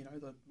need,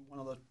 one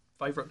of the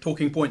favourite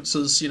talking points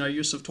is,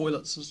 use of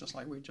toilets is just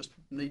like we just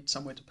need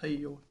somewhere to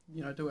pee or,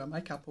 do our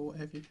makeup or what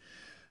have you.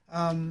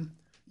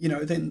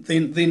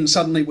 Then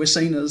suddenly we're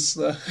seen as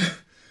the,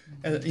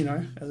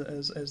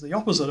 as the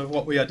opposite of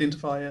what we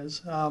identify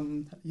as.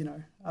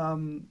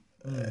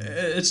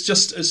 It's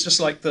just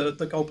like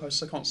the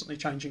goalposts are constantly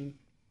changing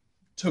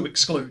to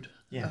exclude.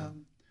 Yeah.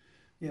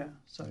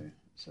 So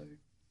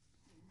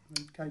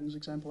Caden's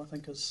example, I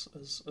think, is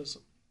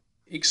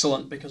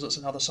excellent because it's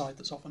another side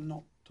that's often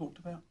not talked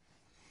about.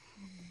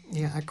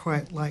 Yeah, I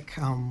quite like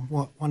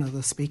what one of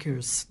the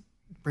speakers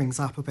brings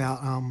up about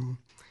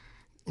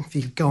if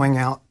you're going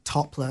out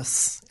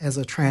topless as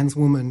a trans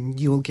woman,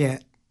 you'll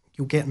get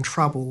in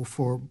trouble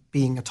for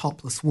being a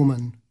topless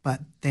woman,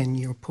 but then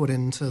you're put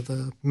into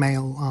the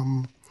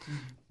male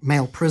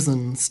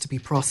prisons to be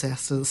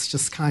processed. It's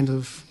just kind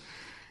of,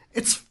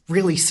 it's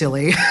really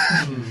silly.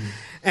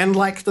 And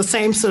like the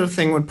same sort of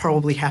thing would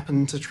probably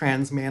happen to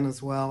trans men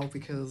as well,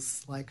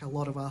 because like a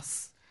lot of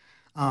us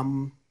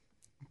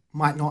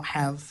might not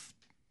have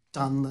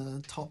done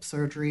the top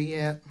surgery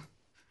yet.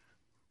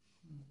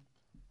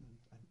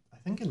 I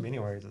think in many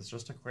ways it's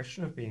just a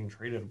question of being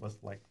treated with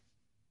like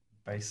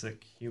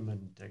basic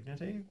human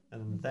dignity,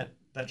 and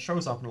that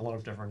shows up in a lot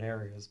of different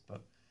areas. But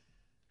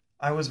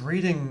I was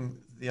reading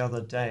the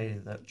other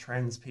day that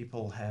trans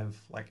people have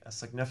like a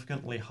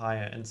significantly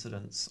higher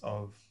incidence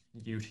of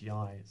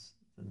UTIs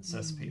than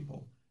cis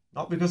people.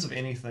 Not because of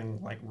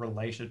anything like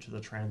related to the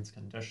trans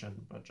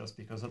condition, but just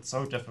because it's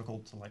so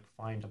difficult to like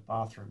find a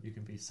bathroom you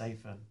can be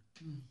safe in,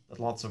 that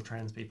lots of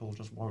trans people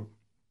just won't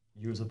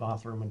use a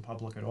bathroom in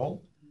public at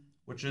all,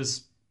 which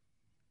is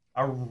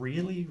a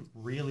really,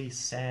 really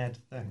sad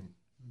thing,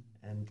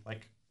 and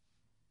like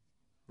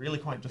really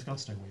quite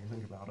disgusting when you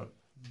think about it.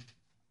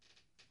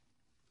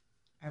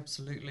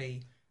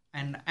 Absolutely.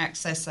 And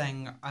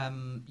accessing,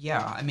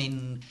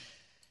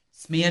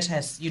 smear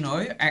tests,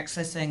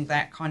 accessing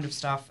that kind of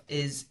stuff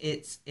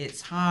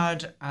it's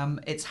hard.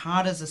 It's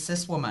hard as a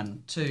cis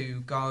woman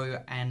to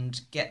go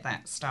and get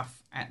that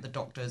stuff at the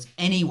doctors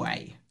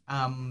anyway.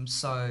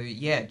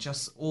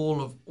 Just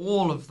all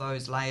of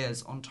those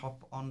layers on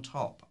top,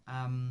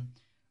 and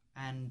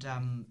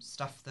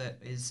stuff that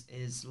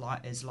is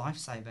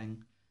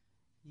life-saving.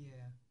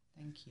 Yeah,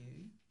 thank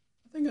you.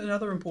 I think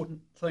another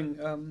important thing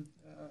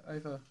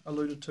Ava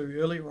alluded to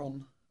earlier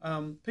on,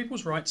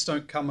 people's rights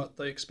don't come at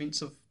the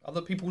expense of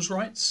other people's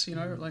rights,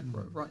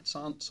 rights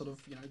aren't sort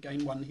of,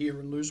 gain one here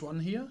and lose one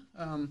here.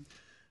 And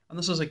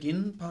this is,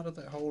 again, part of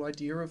that whole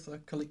idea of the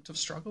collective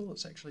struggle.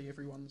 It's actually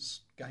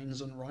everyone's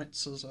gains and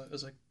rights as a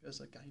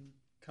gain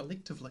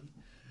collectively.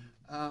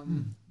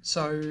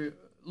 So,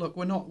 look,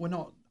 we're not,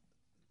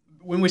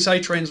 when we say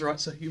trans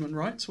rights are human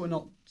rights, we're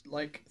not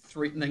like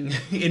threatening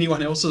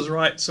anyone else's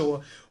rights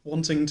or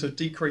wanting to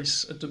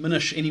decrease or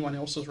diminish anyone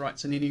else's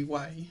rights in any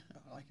way.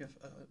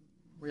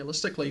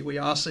 Realistically, we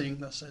are seeing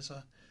this as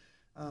a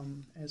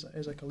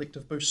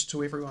collective boost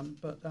to everyone.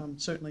 But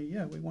certainly,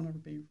 we want to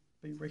be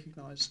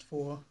recognised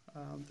for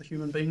the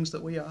human beings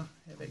that we are,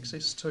 have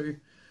access to,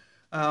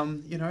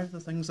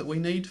 the things that we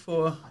need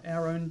for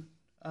our own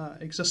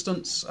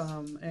existence,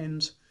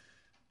 and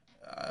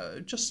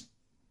just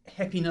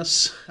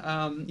happiness,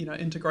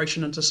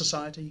 integration into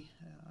society,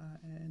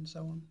 and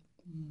so on.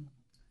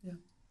 Yeah.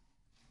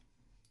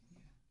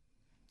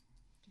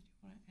 Did you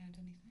want to add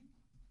anything?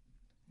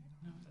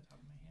 No, off the top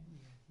of my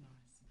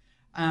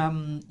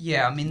head.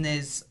 Yeah,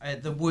 nice.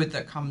 There's the word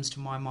that comes to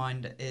my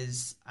mind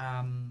is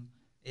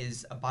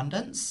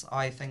abundance.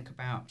 I think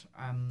about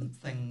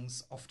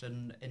things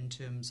often in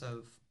terms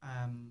of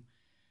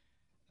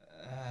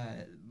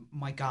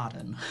my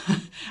garden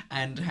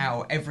and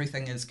how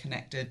everything is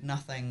connected.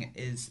 Nothing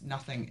is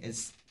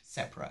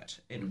separate.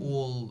 It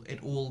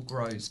all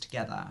grows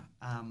together.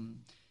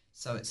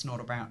 So it's not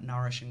about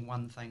nourishing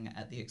one thing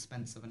at the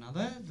expense of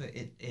another.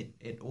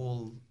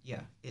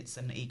 It's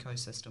an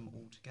ecosystem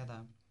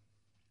altogether.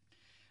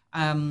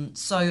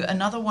 So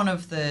another one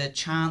of the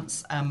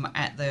chants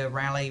at the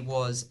rally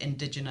was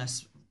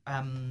Indigenous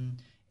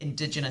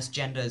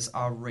genders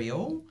are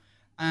real.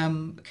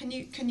 Can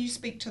you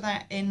speak to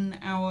that in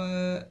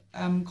our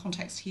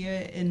context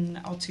here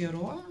in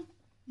Aotearoa?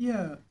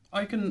 Yeah,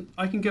 I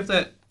can give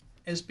that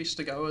as best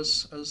a go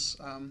as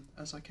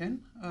I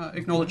can,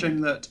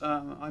 acknowledging that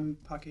I'm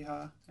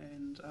Pākehā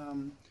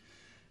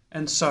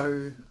and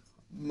so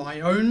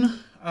my own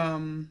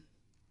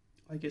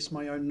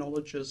my own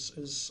knowledge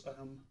is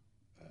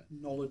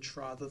knowledge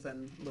rather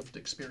than lived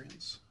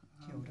experience.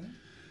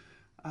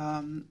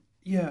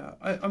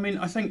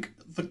 I think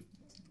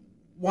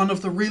one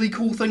of the really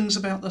cool things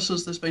about this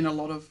is there's been a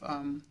lot of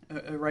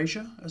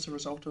erasure as a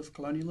result of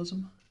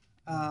colonialism.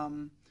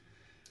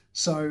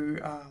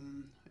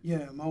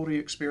 Māori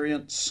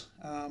experience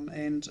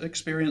and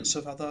experience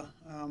of other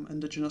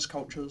Indigenous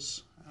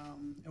cultures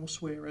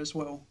elsewhere as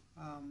well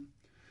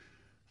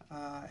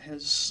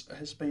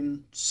has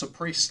been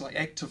suppressed, like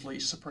actively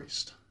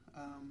suppressed,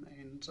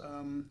 and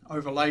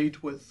overlaid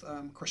with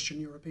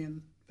Christian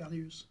European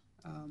values.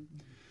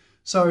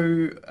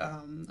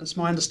 It's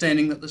my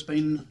understanding that there's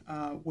been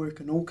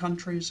work in all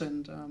countries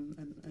and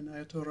in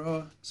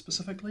Aotearoa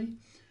specifically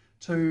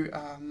to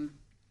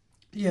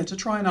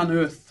try and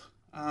unearth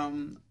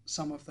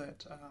some of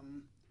that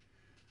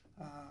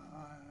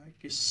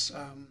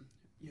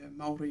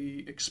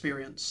Māori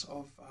experience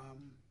of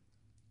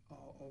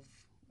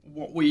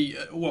what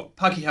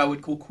Pākehā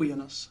would call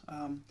queerness.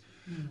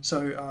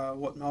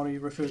 What Māori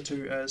refer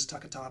to as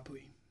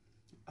takatāpui.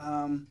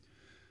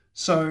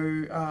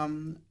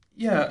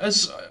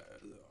 As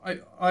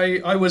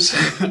I was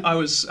I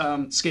was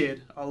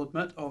scared, I'll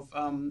admit, of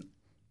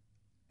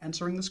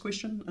answering this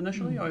question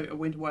initially. I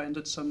went away and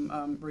did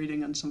some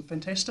reading and some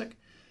fantastic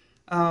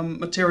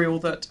material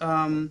that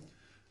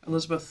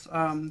Elizabeth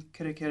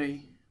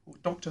Kerekere, or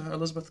Dr.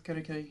 Elizabeth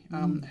Kerekere,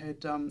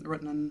 had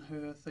written in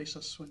her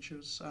thesis when she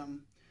was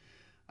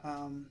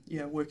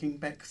working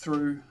back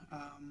through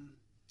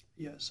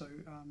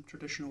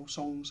traditional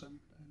songs and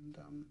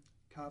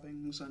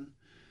carvings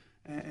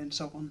and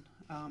so on.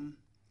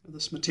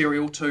 This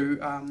material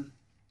to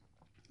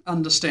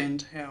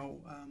understand how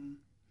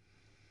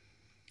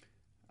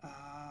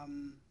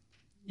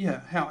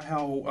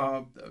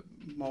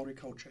Māori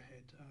culture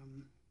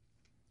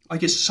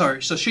had, so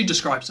she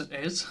describes it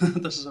as,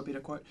 this is a better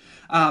quote,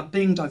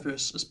 being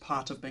diverse is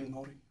part of being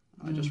Māori.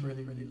 I just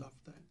really, really love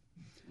that.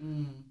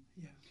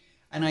 Yeah.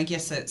 And I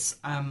guess it's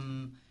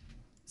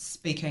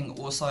speaking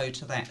also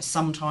to that.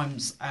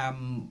 Sometimes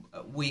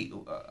we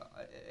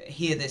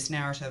hear this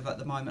narrative at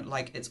the moment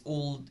like it's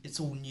all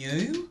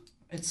new.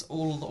 It's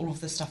all of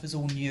this stuff is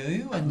all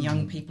new, and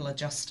young people are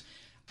just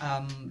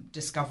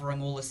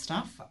discovering all this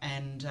stuff.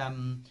 And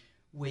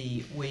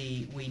we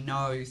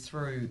know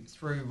through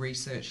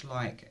research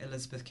like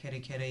Elizabeth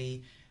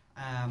Kerekere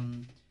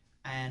and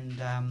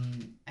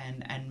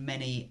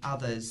many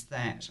others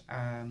that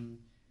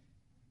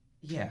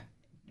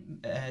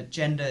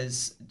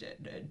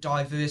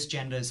diverse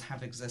genders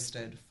have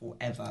existed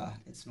forever.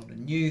 It's not a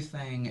new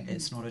thing,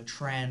 it's not a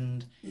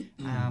trend,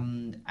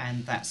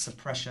 and that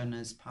suppression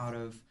is part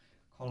of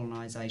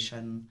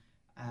colonisation,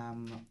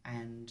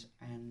 and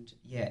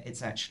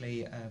it's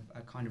actually a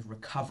kind of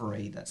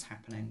recovery that's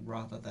happening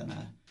rather than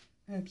a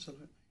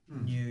absolutely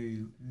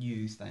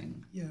new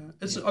thing. Yeah,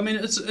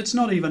 it's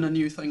not even a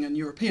new thing in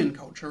European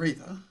culture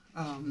either.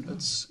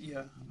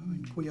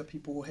 Queer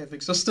people have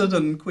existed,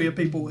 and queer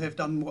people have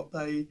done what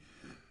they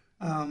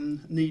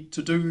need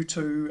to do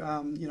to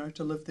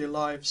live their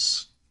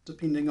lives,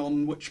 depending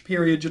on which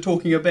period you're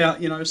talking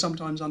about.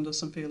 Sometimes under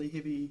some fairly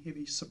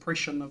heavy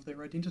suppression of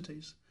their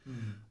identities.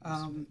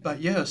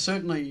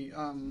 Certainly,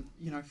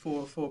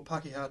 for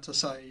Pākehā to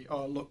say,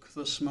 oh look,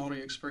 this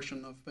Māori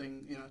expression of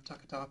being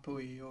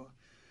takatāpui, or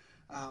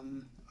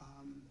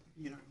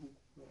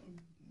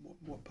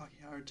what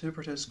Pākehā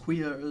interpret as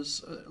queer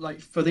is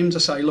for them to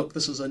say, look,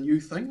 this is a new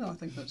thing. I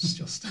think that's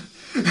just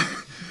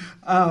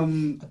a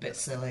bit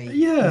silly.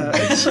 Yeah.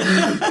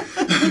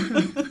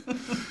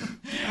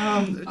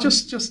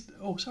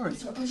 Oh, sorry.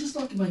 So I'd just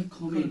like to make a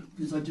comment,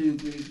 because I do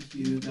agree with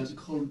you about the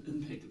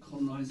impact of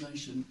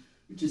colonisation,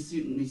 which is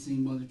certainly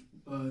seen by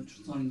the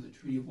signing of the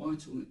Treaty of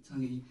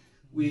Waitangi,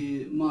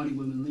 where Māori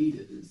women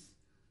leaders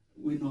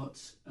were not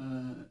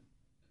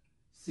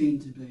seen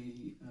to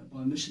be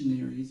by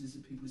missionaries as the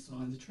people who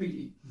signed the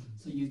treaty.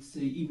 So you'd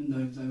see, even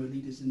though they were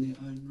leaders in their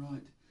own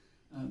right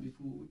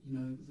before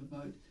the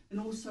vote. And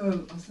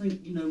also, I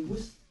think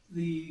with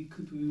the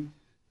kupu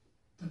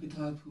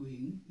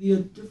takatāpui, there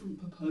are different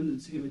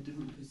proponents who have a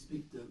different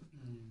perspective,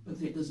 but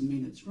that doesn't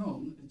mean it's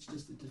wrong. It's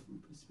just a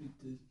different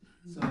perspective.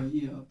 So I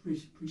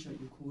appreciate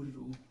your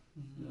cordial.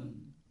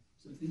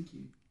 So thank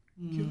you.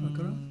 Kia ora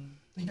kura.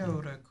 Kia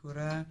ora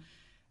kura.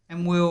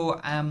 And we'll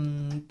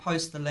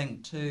post the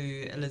link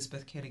to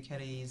Elizabeth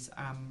Kerekere's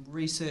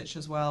research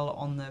as well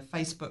on the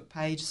Facebook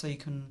page, so you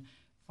can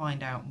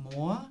find out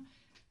more.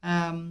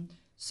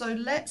 So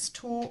let's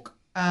talk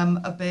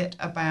a bit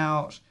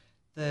about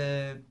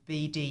the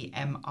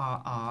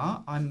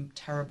BDMRR. I'm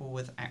terrible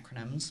with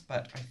acronyms,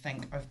 but I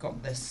think I've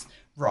got this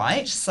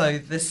right. So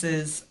this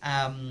is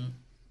kind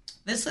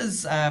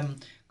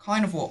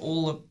of what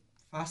all the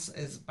fuss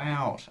is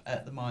about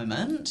at the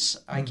moment,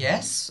 I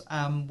guess,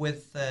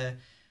 with the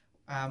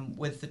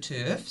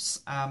TERFs,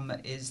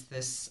 is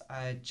this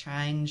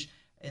change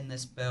in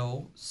this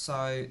bill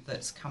so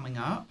that's coming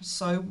up.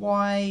 So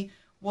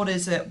what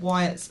is it?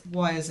 Why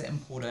is it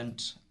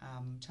important?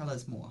 Tell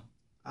us more.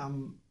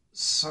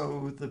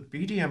 So the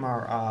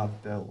BDMRR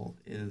bill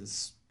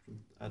is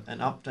an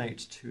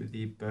update to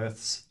the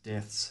Births,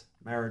 Deaths,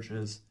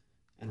 Marriages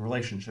and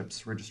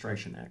Relationships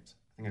Registration Act.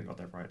 I think I got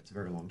that right. It's a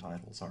very long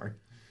title, sorry.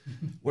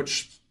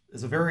 Which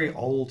is a very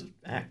old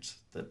act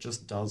that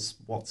just does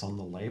what's on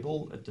the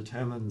label. It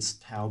determines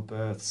how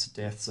births,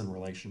 deaths and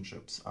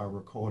relationships are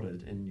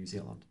recorded in New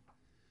Zealand.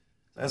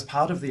 As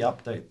part of the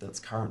update that's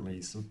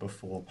currently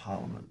before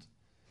Parliament,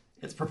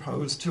 it's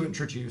proposed to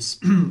introduce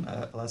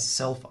a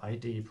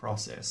self-ID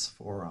process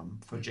for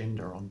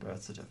gender on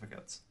birth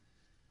certificates.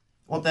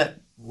 What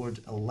that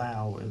would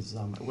allow is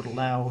it would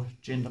allow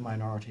gender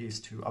minorities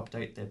to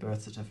update their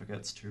birth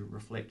certificates to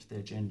reflect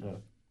their gender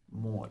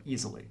more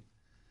easily.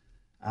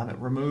 It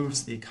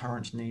removes the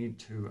current need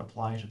to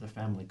apply to the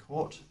family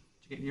court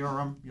to get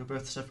your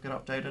birth certificate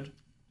updated.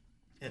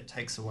 It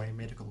takes away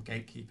medical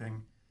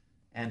gatekeeping,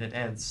 and it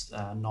adds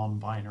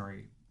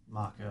non-binary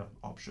marker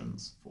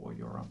options for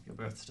your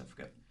birth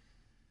certificate.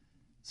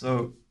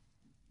 So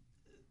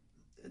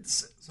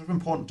it's sort of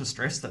important to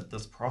stress that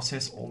this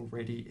process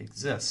already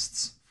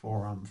exists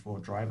for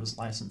driver's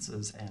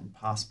licenses and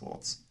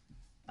passports.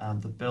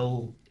 The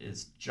bill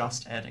is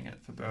just adding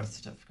it for birth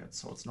certificates,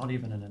 so it's not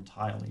even an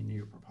entirely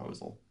new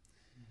proposal.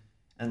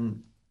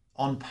 And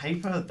on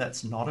paper,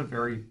 that's not a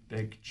very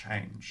big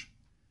change,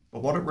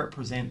 but what it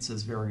represents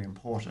is very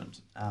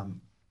important.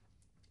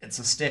 It's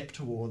a step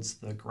towards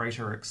the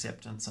greater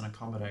acceptance and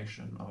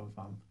accommodation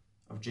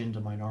of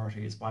gender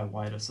minorities by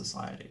wider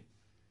society.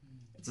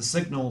 It's a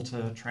signal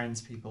to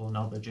trans people and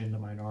other gender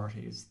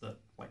minorities that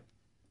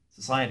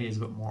society is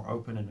a bit more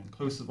open and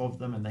inclusive of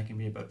them, and they can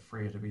be a bit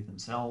freer to be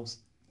themselves.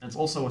 And it's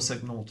also a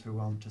signal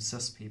to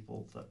cis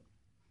people that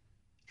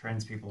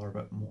trans people are a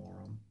bit more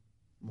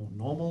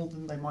normal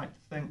than they might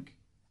think.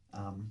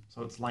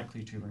 So it's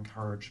likely to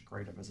encourage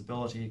greater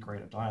visibility,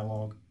 greater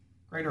dialogue,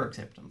 greater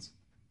acceptance.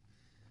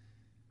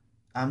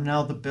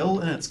 Now, the bill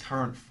in its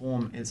current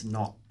form is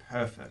not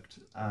perfect.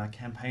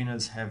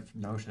 Campaigners have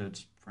noted,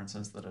 for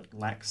instance, that it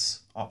lacks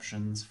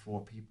options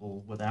for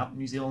people without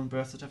New Zealand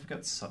birth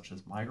certificates, such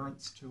as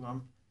migrants,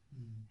 to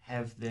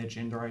have their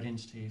gender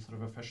identity sort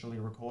of officially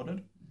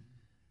recorded.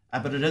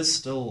 But it is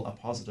still a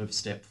positive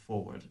step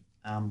forward.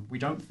 We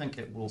don't think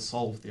it will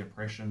solve the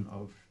oppression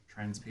of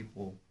trans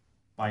people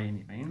by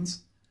any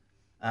means.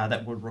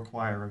 That would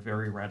require a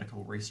very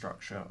radical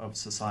restructure of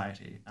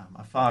society,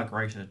 a far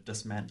greater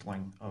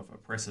dismantling of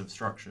oppressive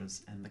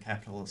structures and the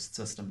capitalist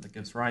system that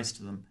gives rise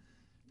to them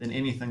than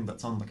anything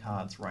that's on the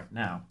cards right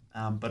now.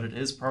 But it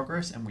is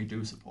progress, and we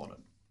do support it.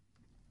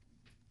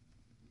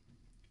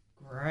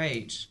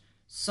 Great.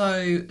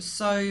 So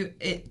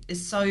it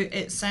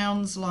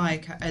sounds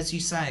like, as you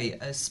say,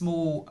 a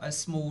small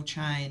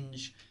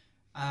change,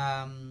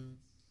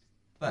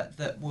 but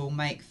that will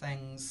make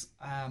things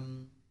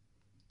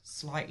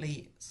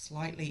slightly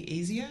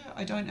easier.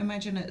 I don't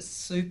imagine it's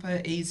super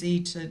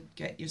easy to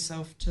get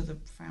yourself to the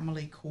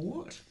family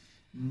court.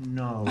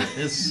 No, it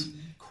is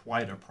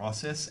quite a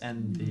process,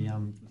 and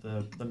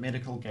the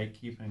medical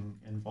gatekeeping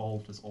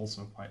involved is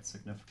also quite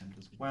significant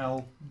as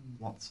well.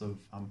 Lots of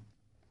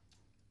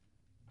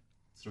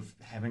sort of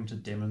having to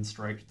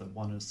demonstrate that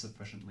one is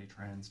sufficiently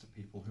trans to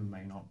people who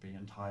may not be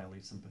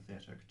entirely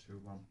sympathetic to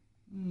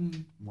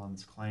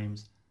one's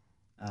claims.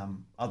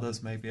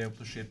 Others may be able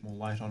to shed more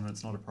light on it.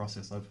 It's not a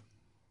process I've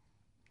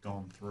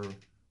gone through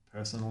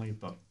personally,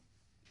 but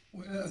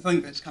I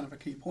think that's kind of a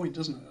key point,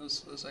 isn't it?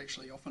 Is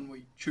actually often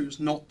we choose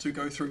not to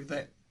go through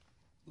that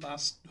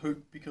last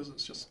hoop because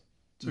it's just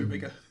too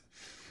big a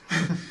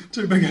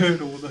too big a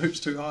hurdle, or the hoop's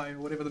too high, or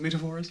whatever the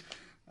metaphor is.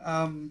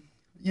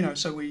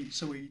 So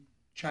we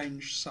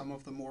change some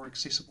of the more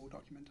accessible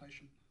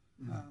documentation,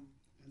 and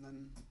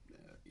then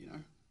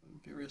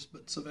various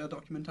bits of our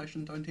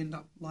documentation don't end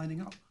up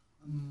lining up.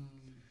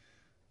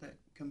 That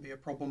can be a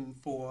problem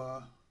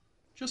for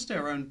just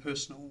our own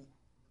personal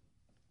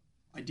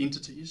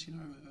identities,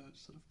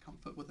 sort of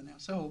comfort within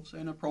ourselves,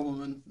 and a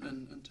problem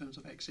in terms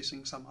of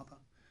accessing some other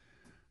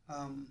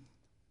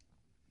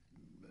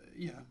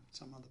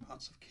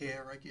parts of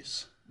care, I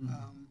guess,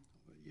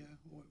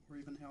 or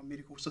even how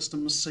medical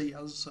systems see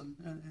us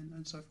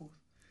and so forth.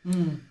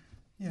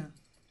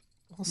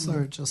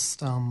 Also,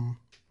 just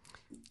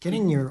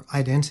getting your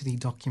identity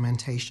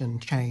documentation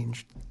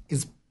changed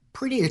is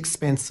pretty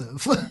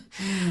expensive.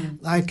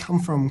 I come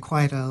from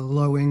quite a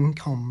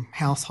low-income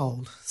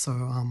household, so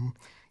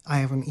I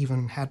haven't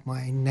even had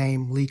my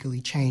name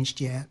legally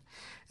changed yet,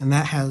 and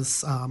that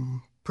has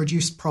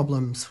produced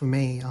problems for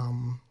me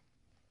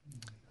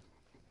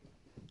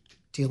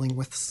dealing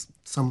with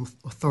some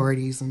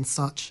authorities and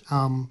such.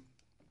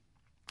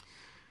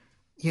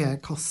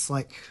 It costs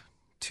like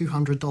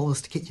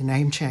 $200 to get your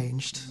name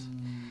changed,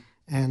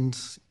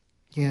 and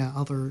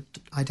other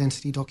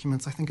identity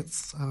documents. I think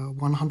it's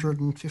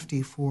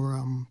 $150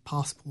 for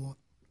passport.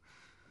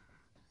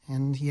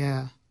 And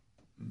yeah.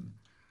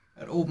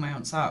 It all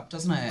mounts up,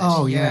 doesn't it?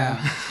 Oh,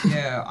 yeah.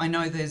 Yeah. I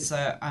know there's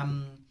a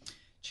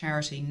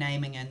charity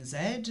Naming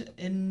NZ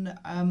in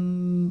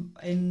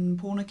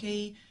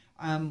Pornicky,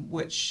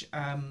 which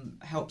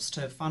helps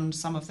to fund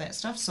some of that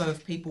stuff. So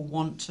if people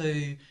want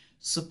to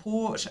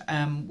support,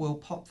 we'll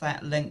pop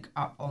that link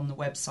up on the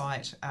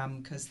website,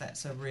 because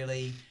that's a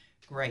really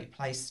great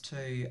place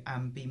to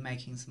be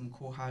making some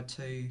koha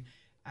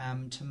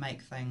to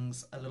make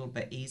things a little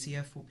bit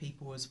easier for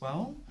people as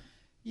well.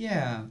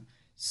 Yeah.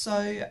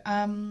 So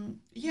how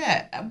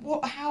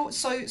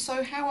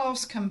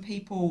else can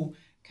people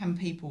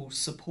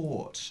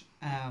support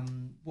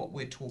what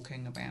we're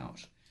talking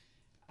about?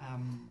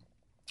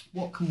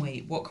 What can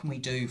we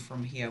do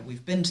from here?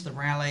 We've been to the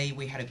rally.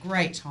 We had a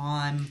great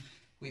time.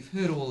 We've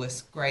heard all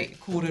this great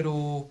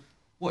kōrero.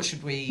 What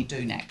should we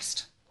do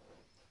next?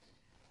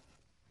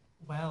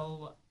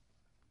 Well,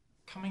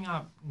 coming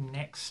up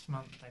next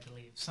month, I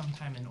believe,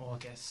 sometime in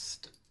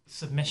August,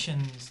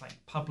 submissions,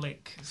 like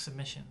public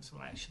submissions,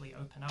 will actually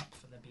open up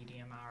for the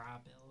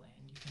BDMRR bill,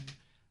 and you can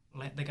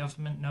let the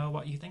government know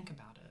what you think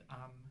about it.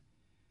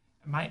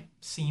 It might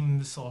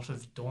seem sort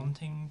of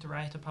daunting to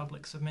write a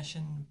public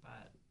submission,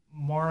 but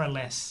more or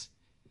less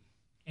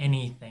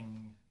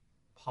anything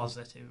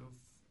positive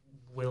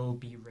will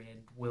be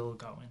read, will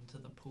go into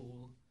the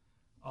pool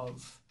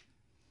of,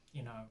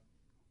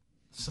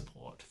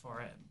 support for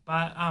it.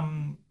 But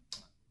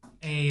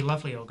a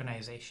lovely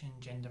organisation,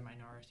 Gender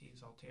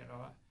Minorities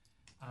Aotearoa,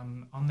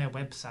 on their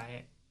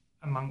website,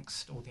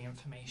 amongst all the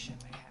information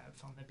they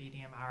have on the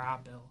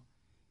BDMRR bill,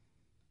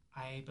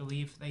 I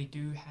believe they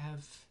do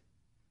have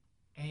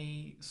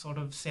a sort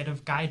of set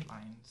of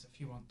guidelines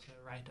if you want to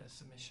write a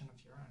submission of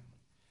your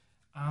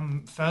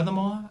own.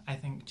 Furthermore, I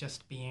think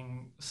just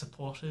being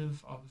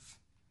supportive of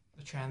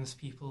the trans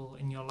people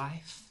in your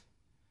life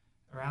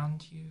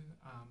around you,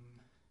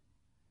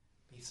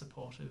 be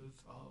supportive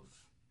of,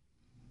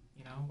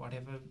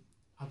 whatever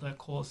other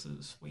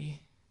causes we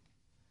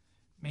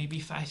may be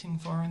fighting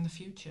for in the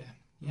future.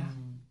 Yeah.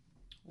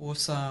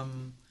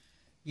 Awesome.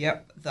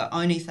 Yep. The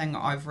only thing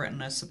I've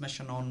written a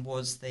submission on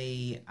was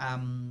the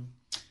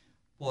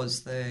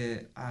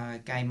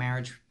gay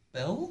marriage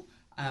bill,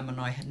 and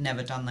I had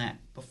never done that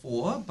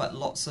before, but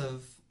lots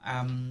of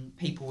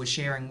people were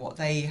sharing what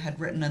they had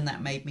written, and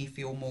that made me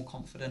feel more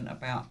confident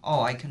about,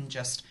 I can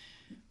just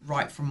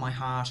write from my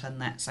heart,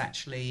 and that's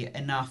actually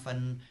enough.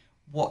 And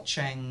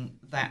watching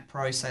that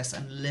process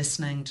and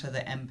listening to the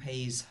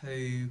MPs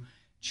who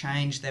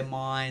changed their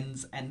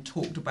minds and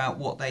talked about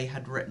what they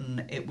had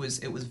written, it was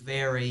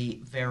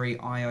very, very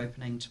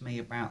eye-opening to me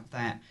about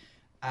that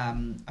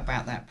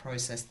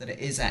process, that it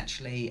is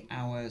actually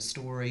our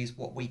stories,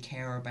 what we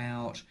care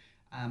about,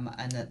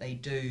 and that they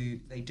do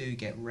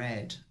get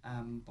read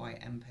by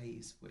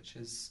MPs, which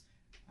is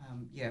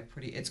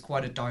it's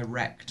quite a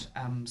direct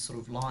sort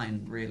of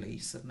line, really,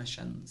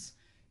 submissions.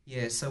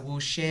 So we'll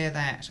share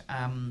that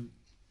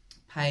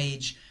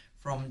page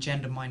from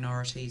Gender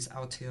Minorities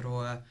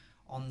Aotearoa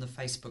on the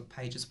Facebook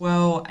page as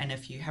well. And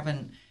if you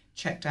haven't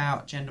checked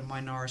out Gender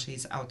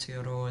Minorities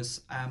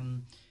Aotearoa's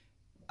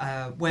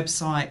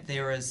website,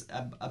 there is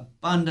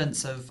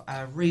abundance of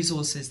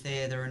resources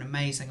there. They're an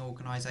amazing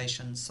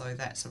organisation, so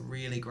that's a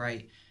really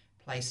great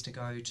place to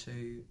go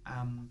to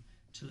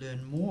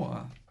learn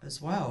more as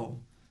well.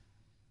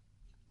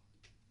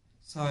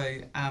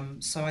 So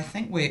I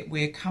think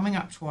we're coming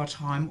up to our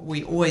time.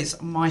 We always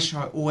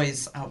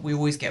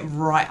get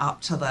right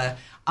up to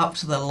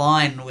the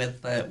line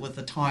with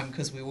the time,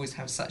 because we always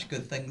have such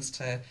good things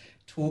to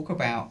talk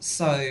about.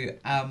 So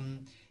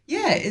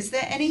is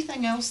there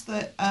anything else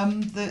that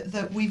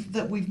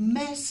we've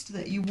missed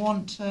that you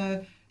want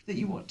to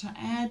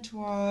add to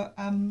our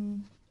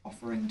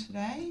offering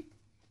today?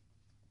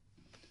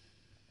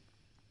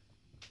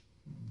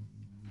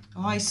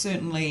 I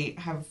certainly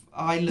have.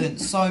 I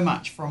learned so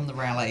much from the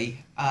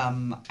rally,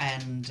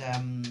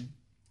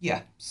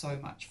 so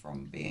much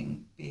from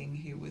being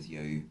here with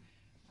you.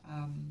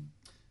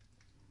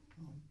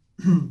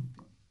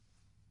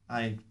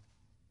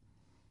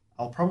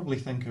 I'll probably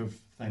think of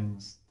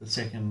things the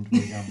second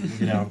we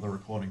get out of the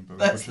recording booth.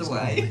 That's which the is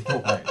way.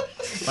 But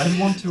I did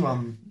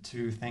want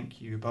to thank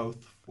you both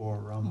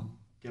for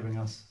giving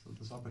us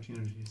this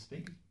opportunity to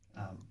speak.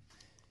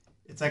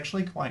 It's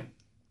actually quite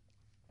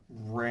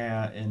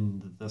rare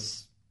in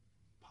this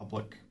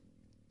public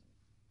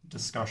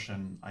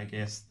discussion, I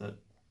guess, that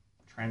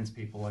trans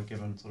people are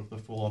given sort of the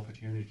full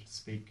opportunity to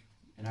speak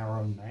in our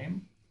own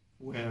name.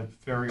 We're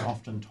very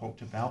often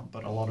talked about,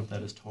 but a lot of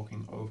that is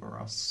talking over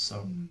us.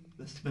 So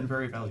this has been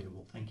very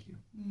valuable. Thank you.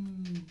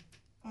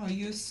 Oh,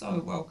 you're so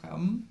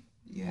welcome.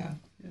 Yeah.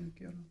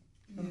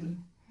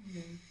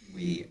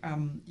 We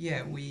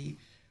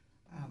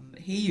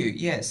hear you.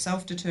 Yeah,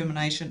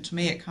 self-determination. To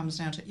me, it comes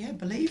down to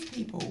believe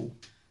people.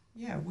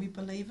 Yeah, we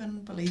believe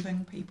in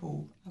believing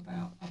people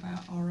about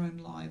our own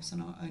lives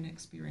and our own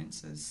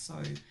experiences.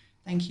 So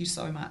thank you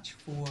so much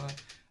for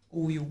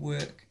all your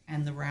work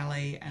and the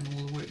rally and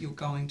all the work you're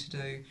going to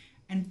do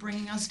and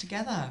bringing us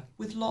together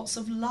with lots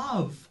of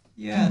love.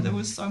 Yeah, there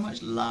was so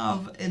much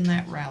love in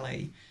that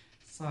rally.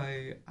 So So,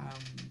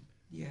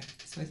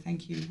 so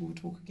thank you. We'll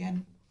talk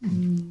again.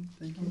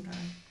 Thank you.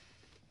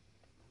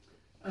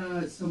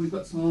 So we've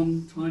got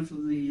some time for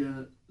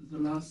the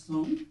last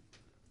song,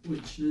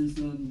 which is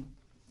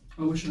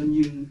I Wish I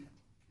Knew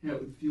How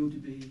It Would Feel to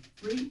Be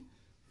Free,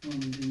 from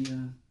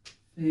the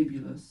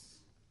fabulous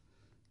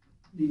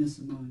Nina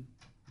Simone.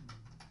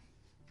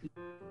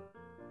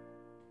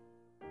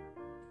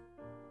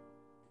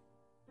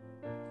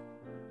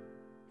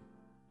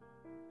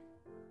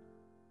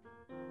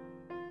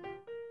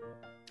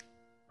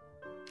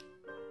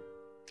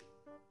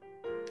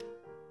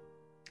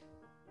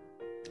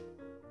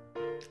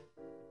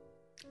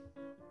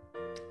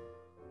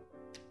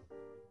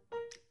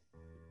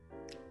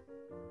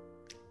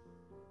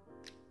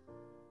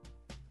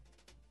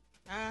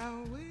 I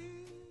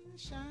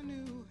wish I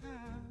knew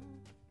how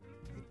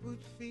it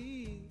would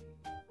feel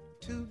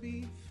to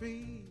be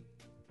free.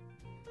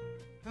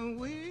 I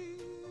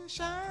wish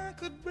I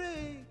could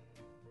break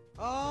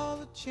all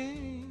the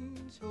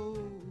chains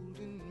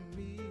holding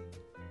me.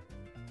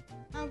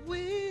 I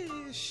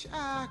wish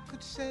I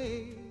could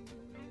say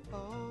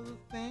all the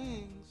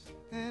things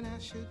that I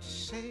should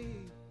say.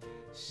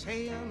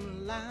 Say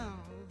them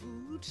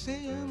loud,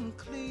 say them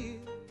clear,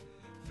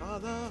 for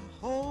the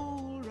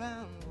whole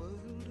round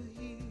world to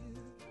hear.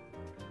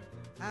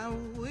 I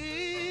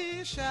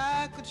wish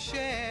I could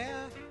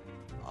share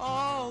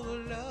all the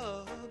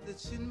love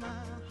that's in my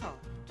heart.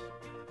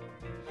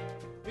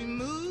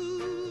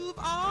 Remove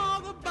all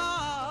the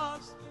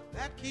bars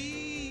that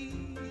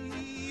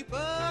keep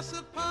us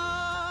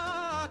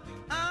apart.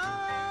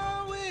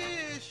 I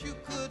wish you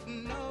could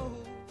know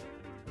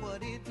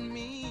what it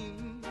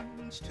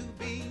means to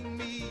be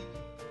me.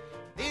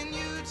 Then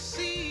you'd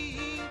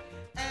see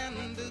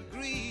and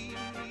agree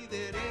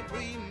that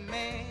every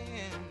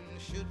man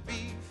should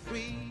be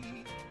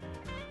free.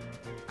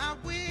 I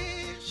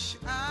wish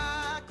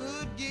I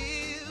could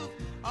give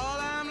all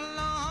I'm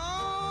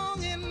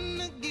longing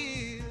to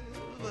give.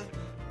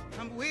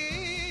 I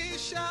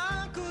wish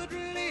I could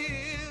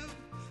live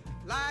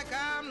like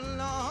I'm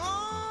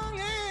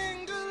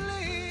longing to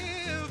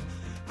live.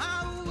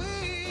 I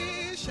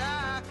wish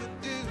I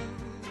could do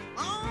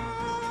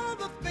all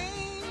the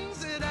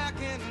things that I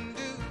can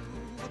do,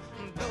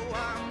 though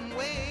I'm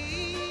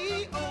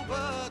way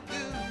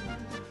overdue.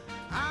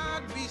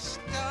 I'd be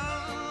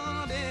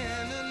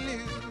starting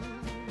anew.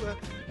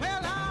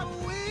 Well, I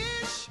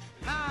wish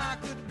I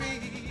could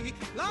be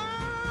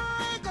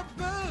like a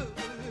bird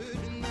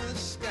in the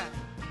sky.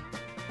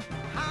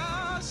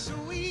 How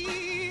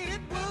sweet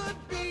it would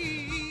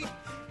be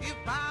if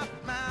by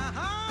my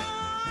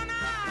heart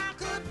I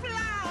could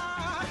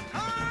fly.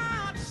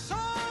 I'd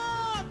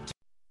soar.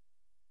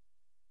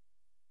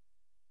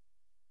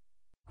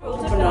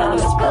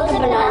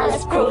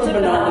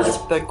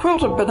 The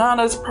Quilted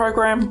Bananas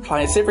program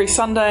plays every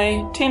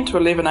Sunday, 10 to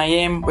 11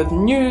 a.m, with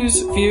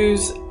news,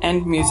 views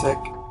and music.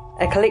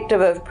 A collective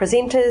of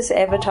presenters,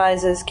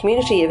 advertisers,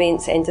 community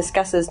events and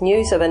discusses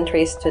news of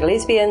interest to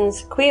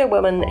lesbians, queer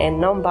women and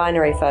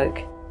non-binary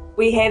folk.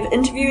 We have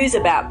interviews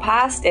about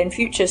past and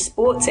future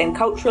sports and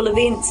cultural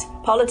events,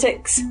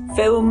 politics,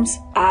 films,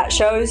 art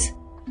shows.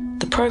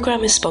 The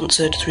programme is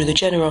sponsored through the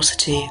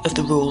generosity of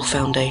the Rural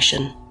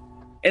Foundation.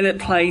 And it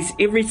plays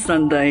every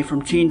Sunday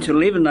from 10 to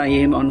 11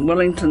 a.m. on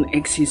Wellington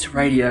Access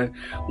Radio,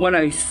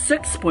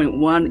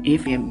 106.1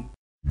 FM.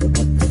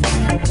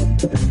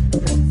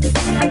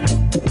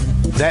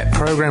 That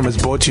program was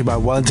brought to you by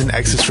Wellington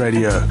Access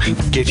Radio.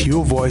 Get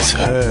your voice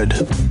heard.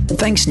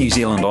 Thanks New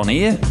Zealand On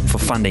Air for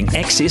funding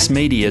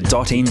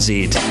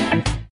accessmedia.nz.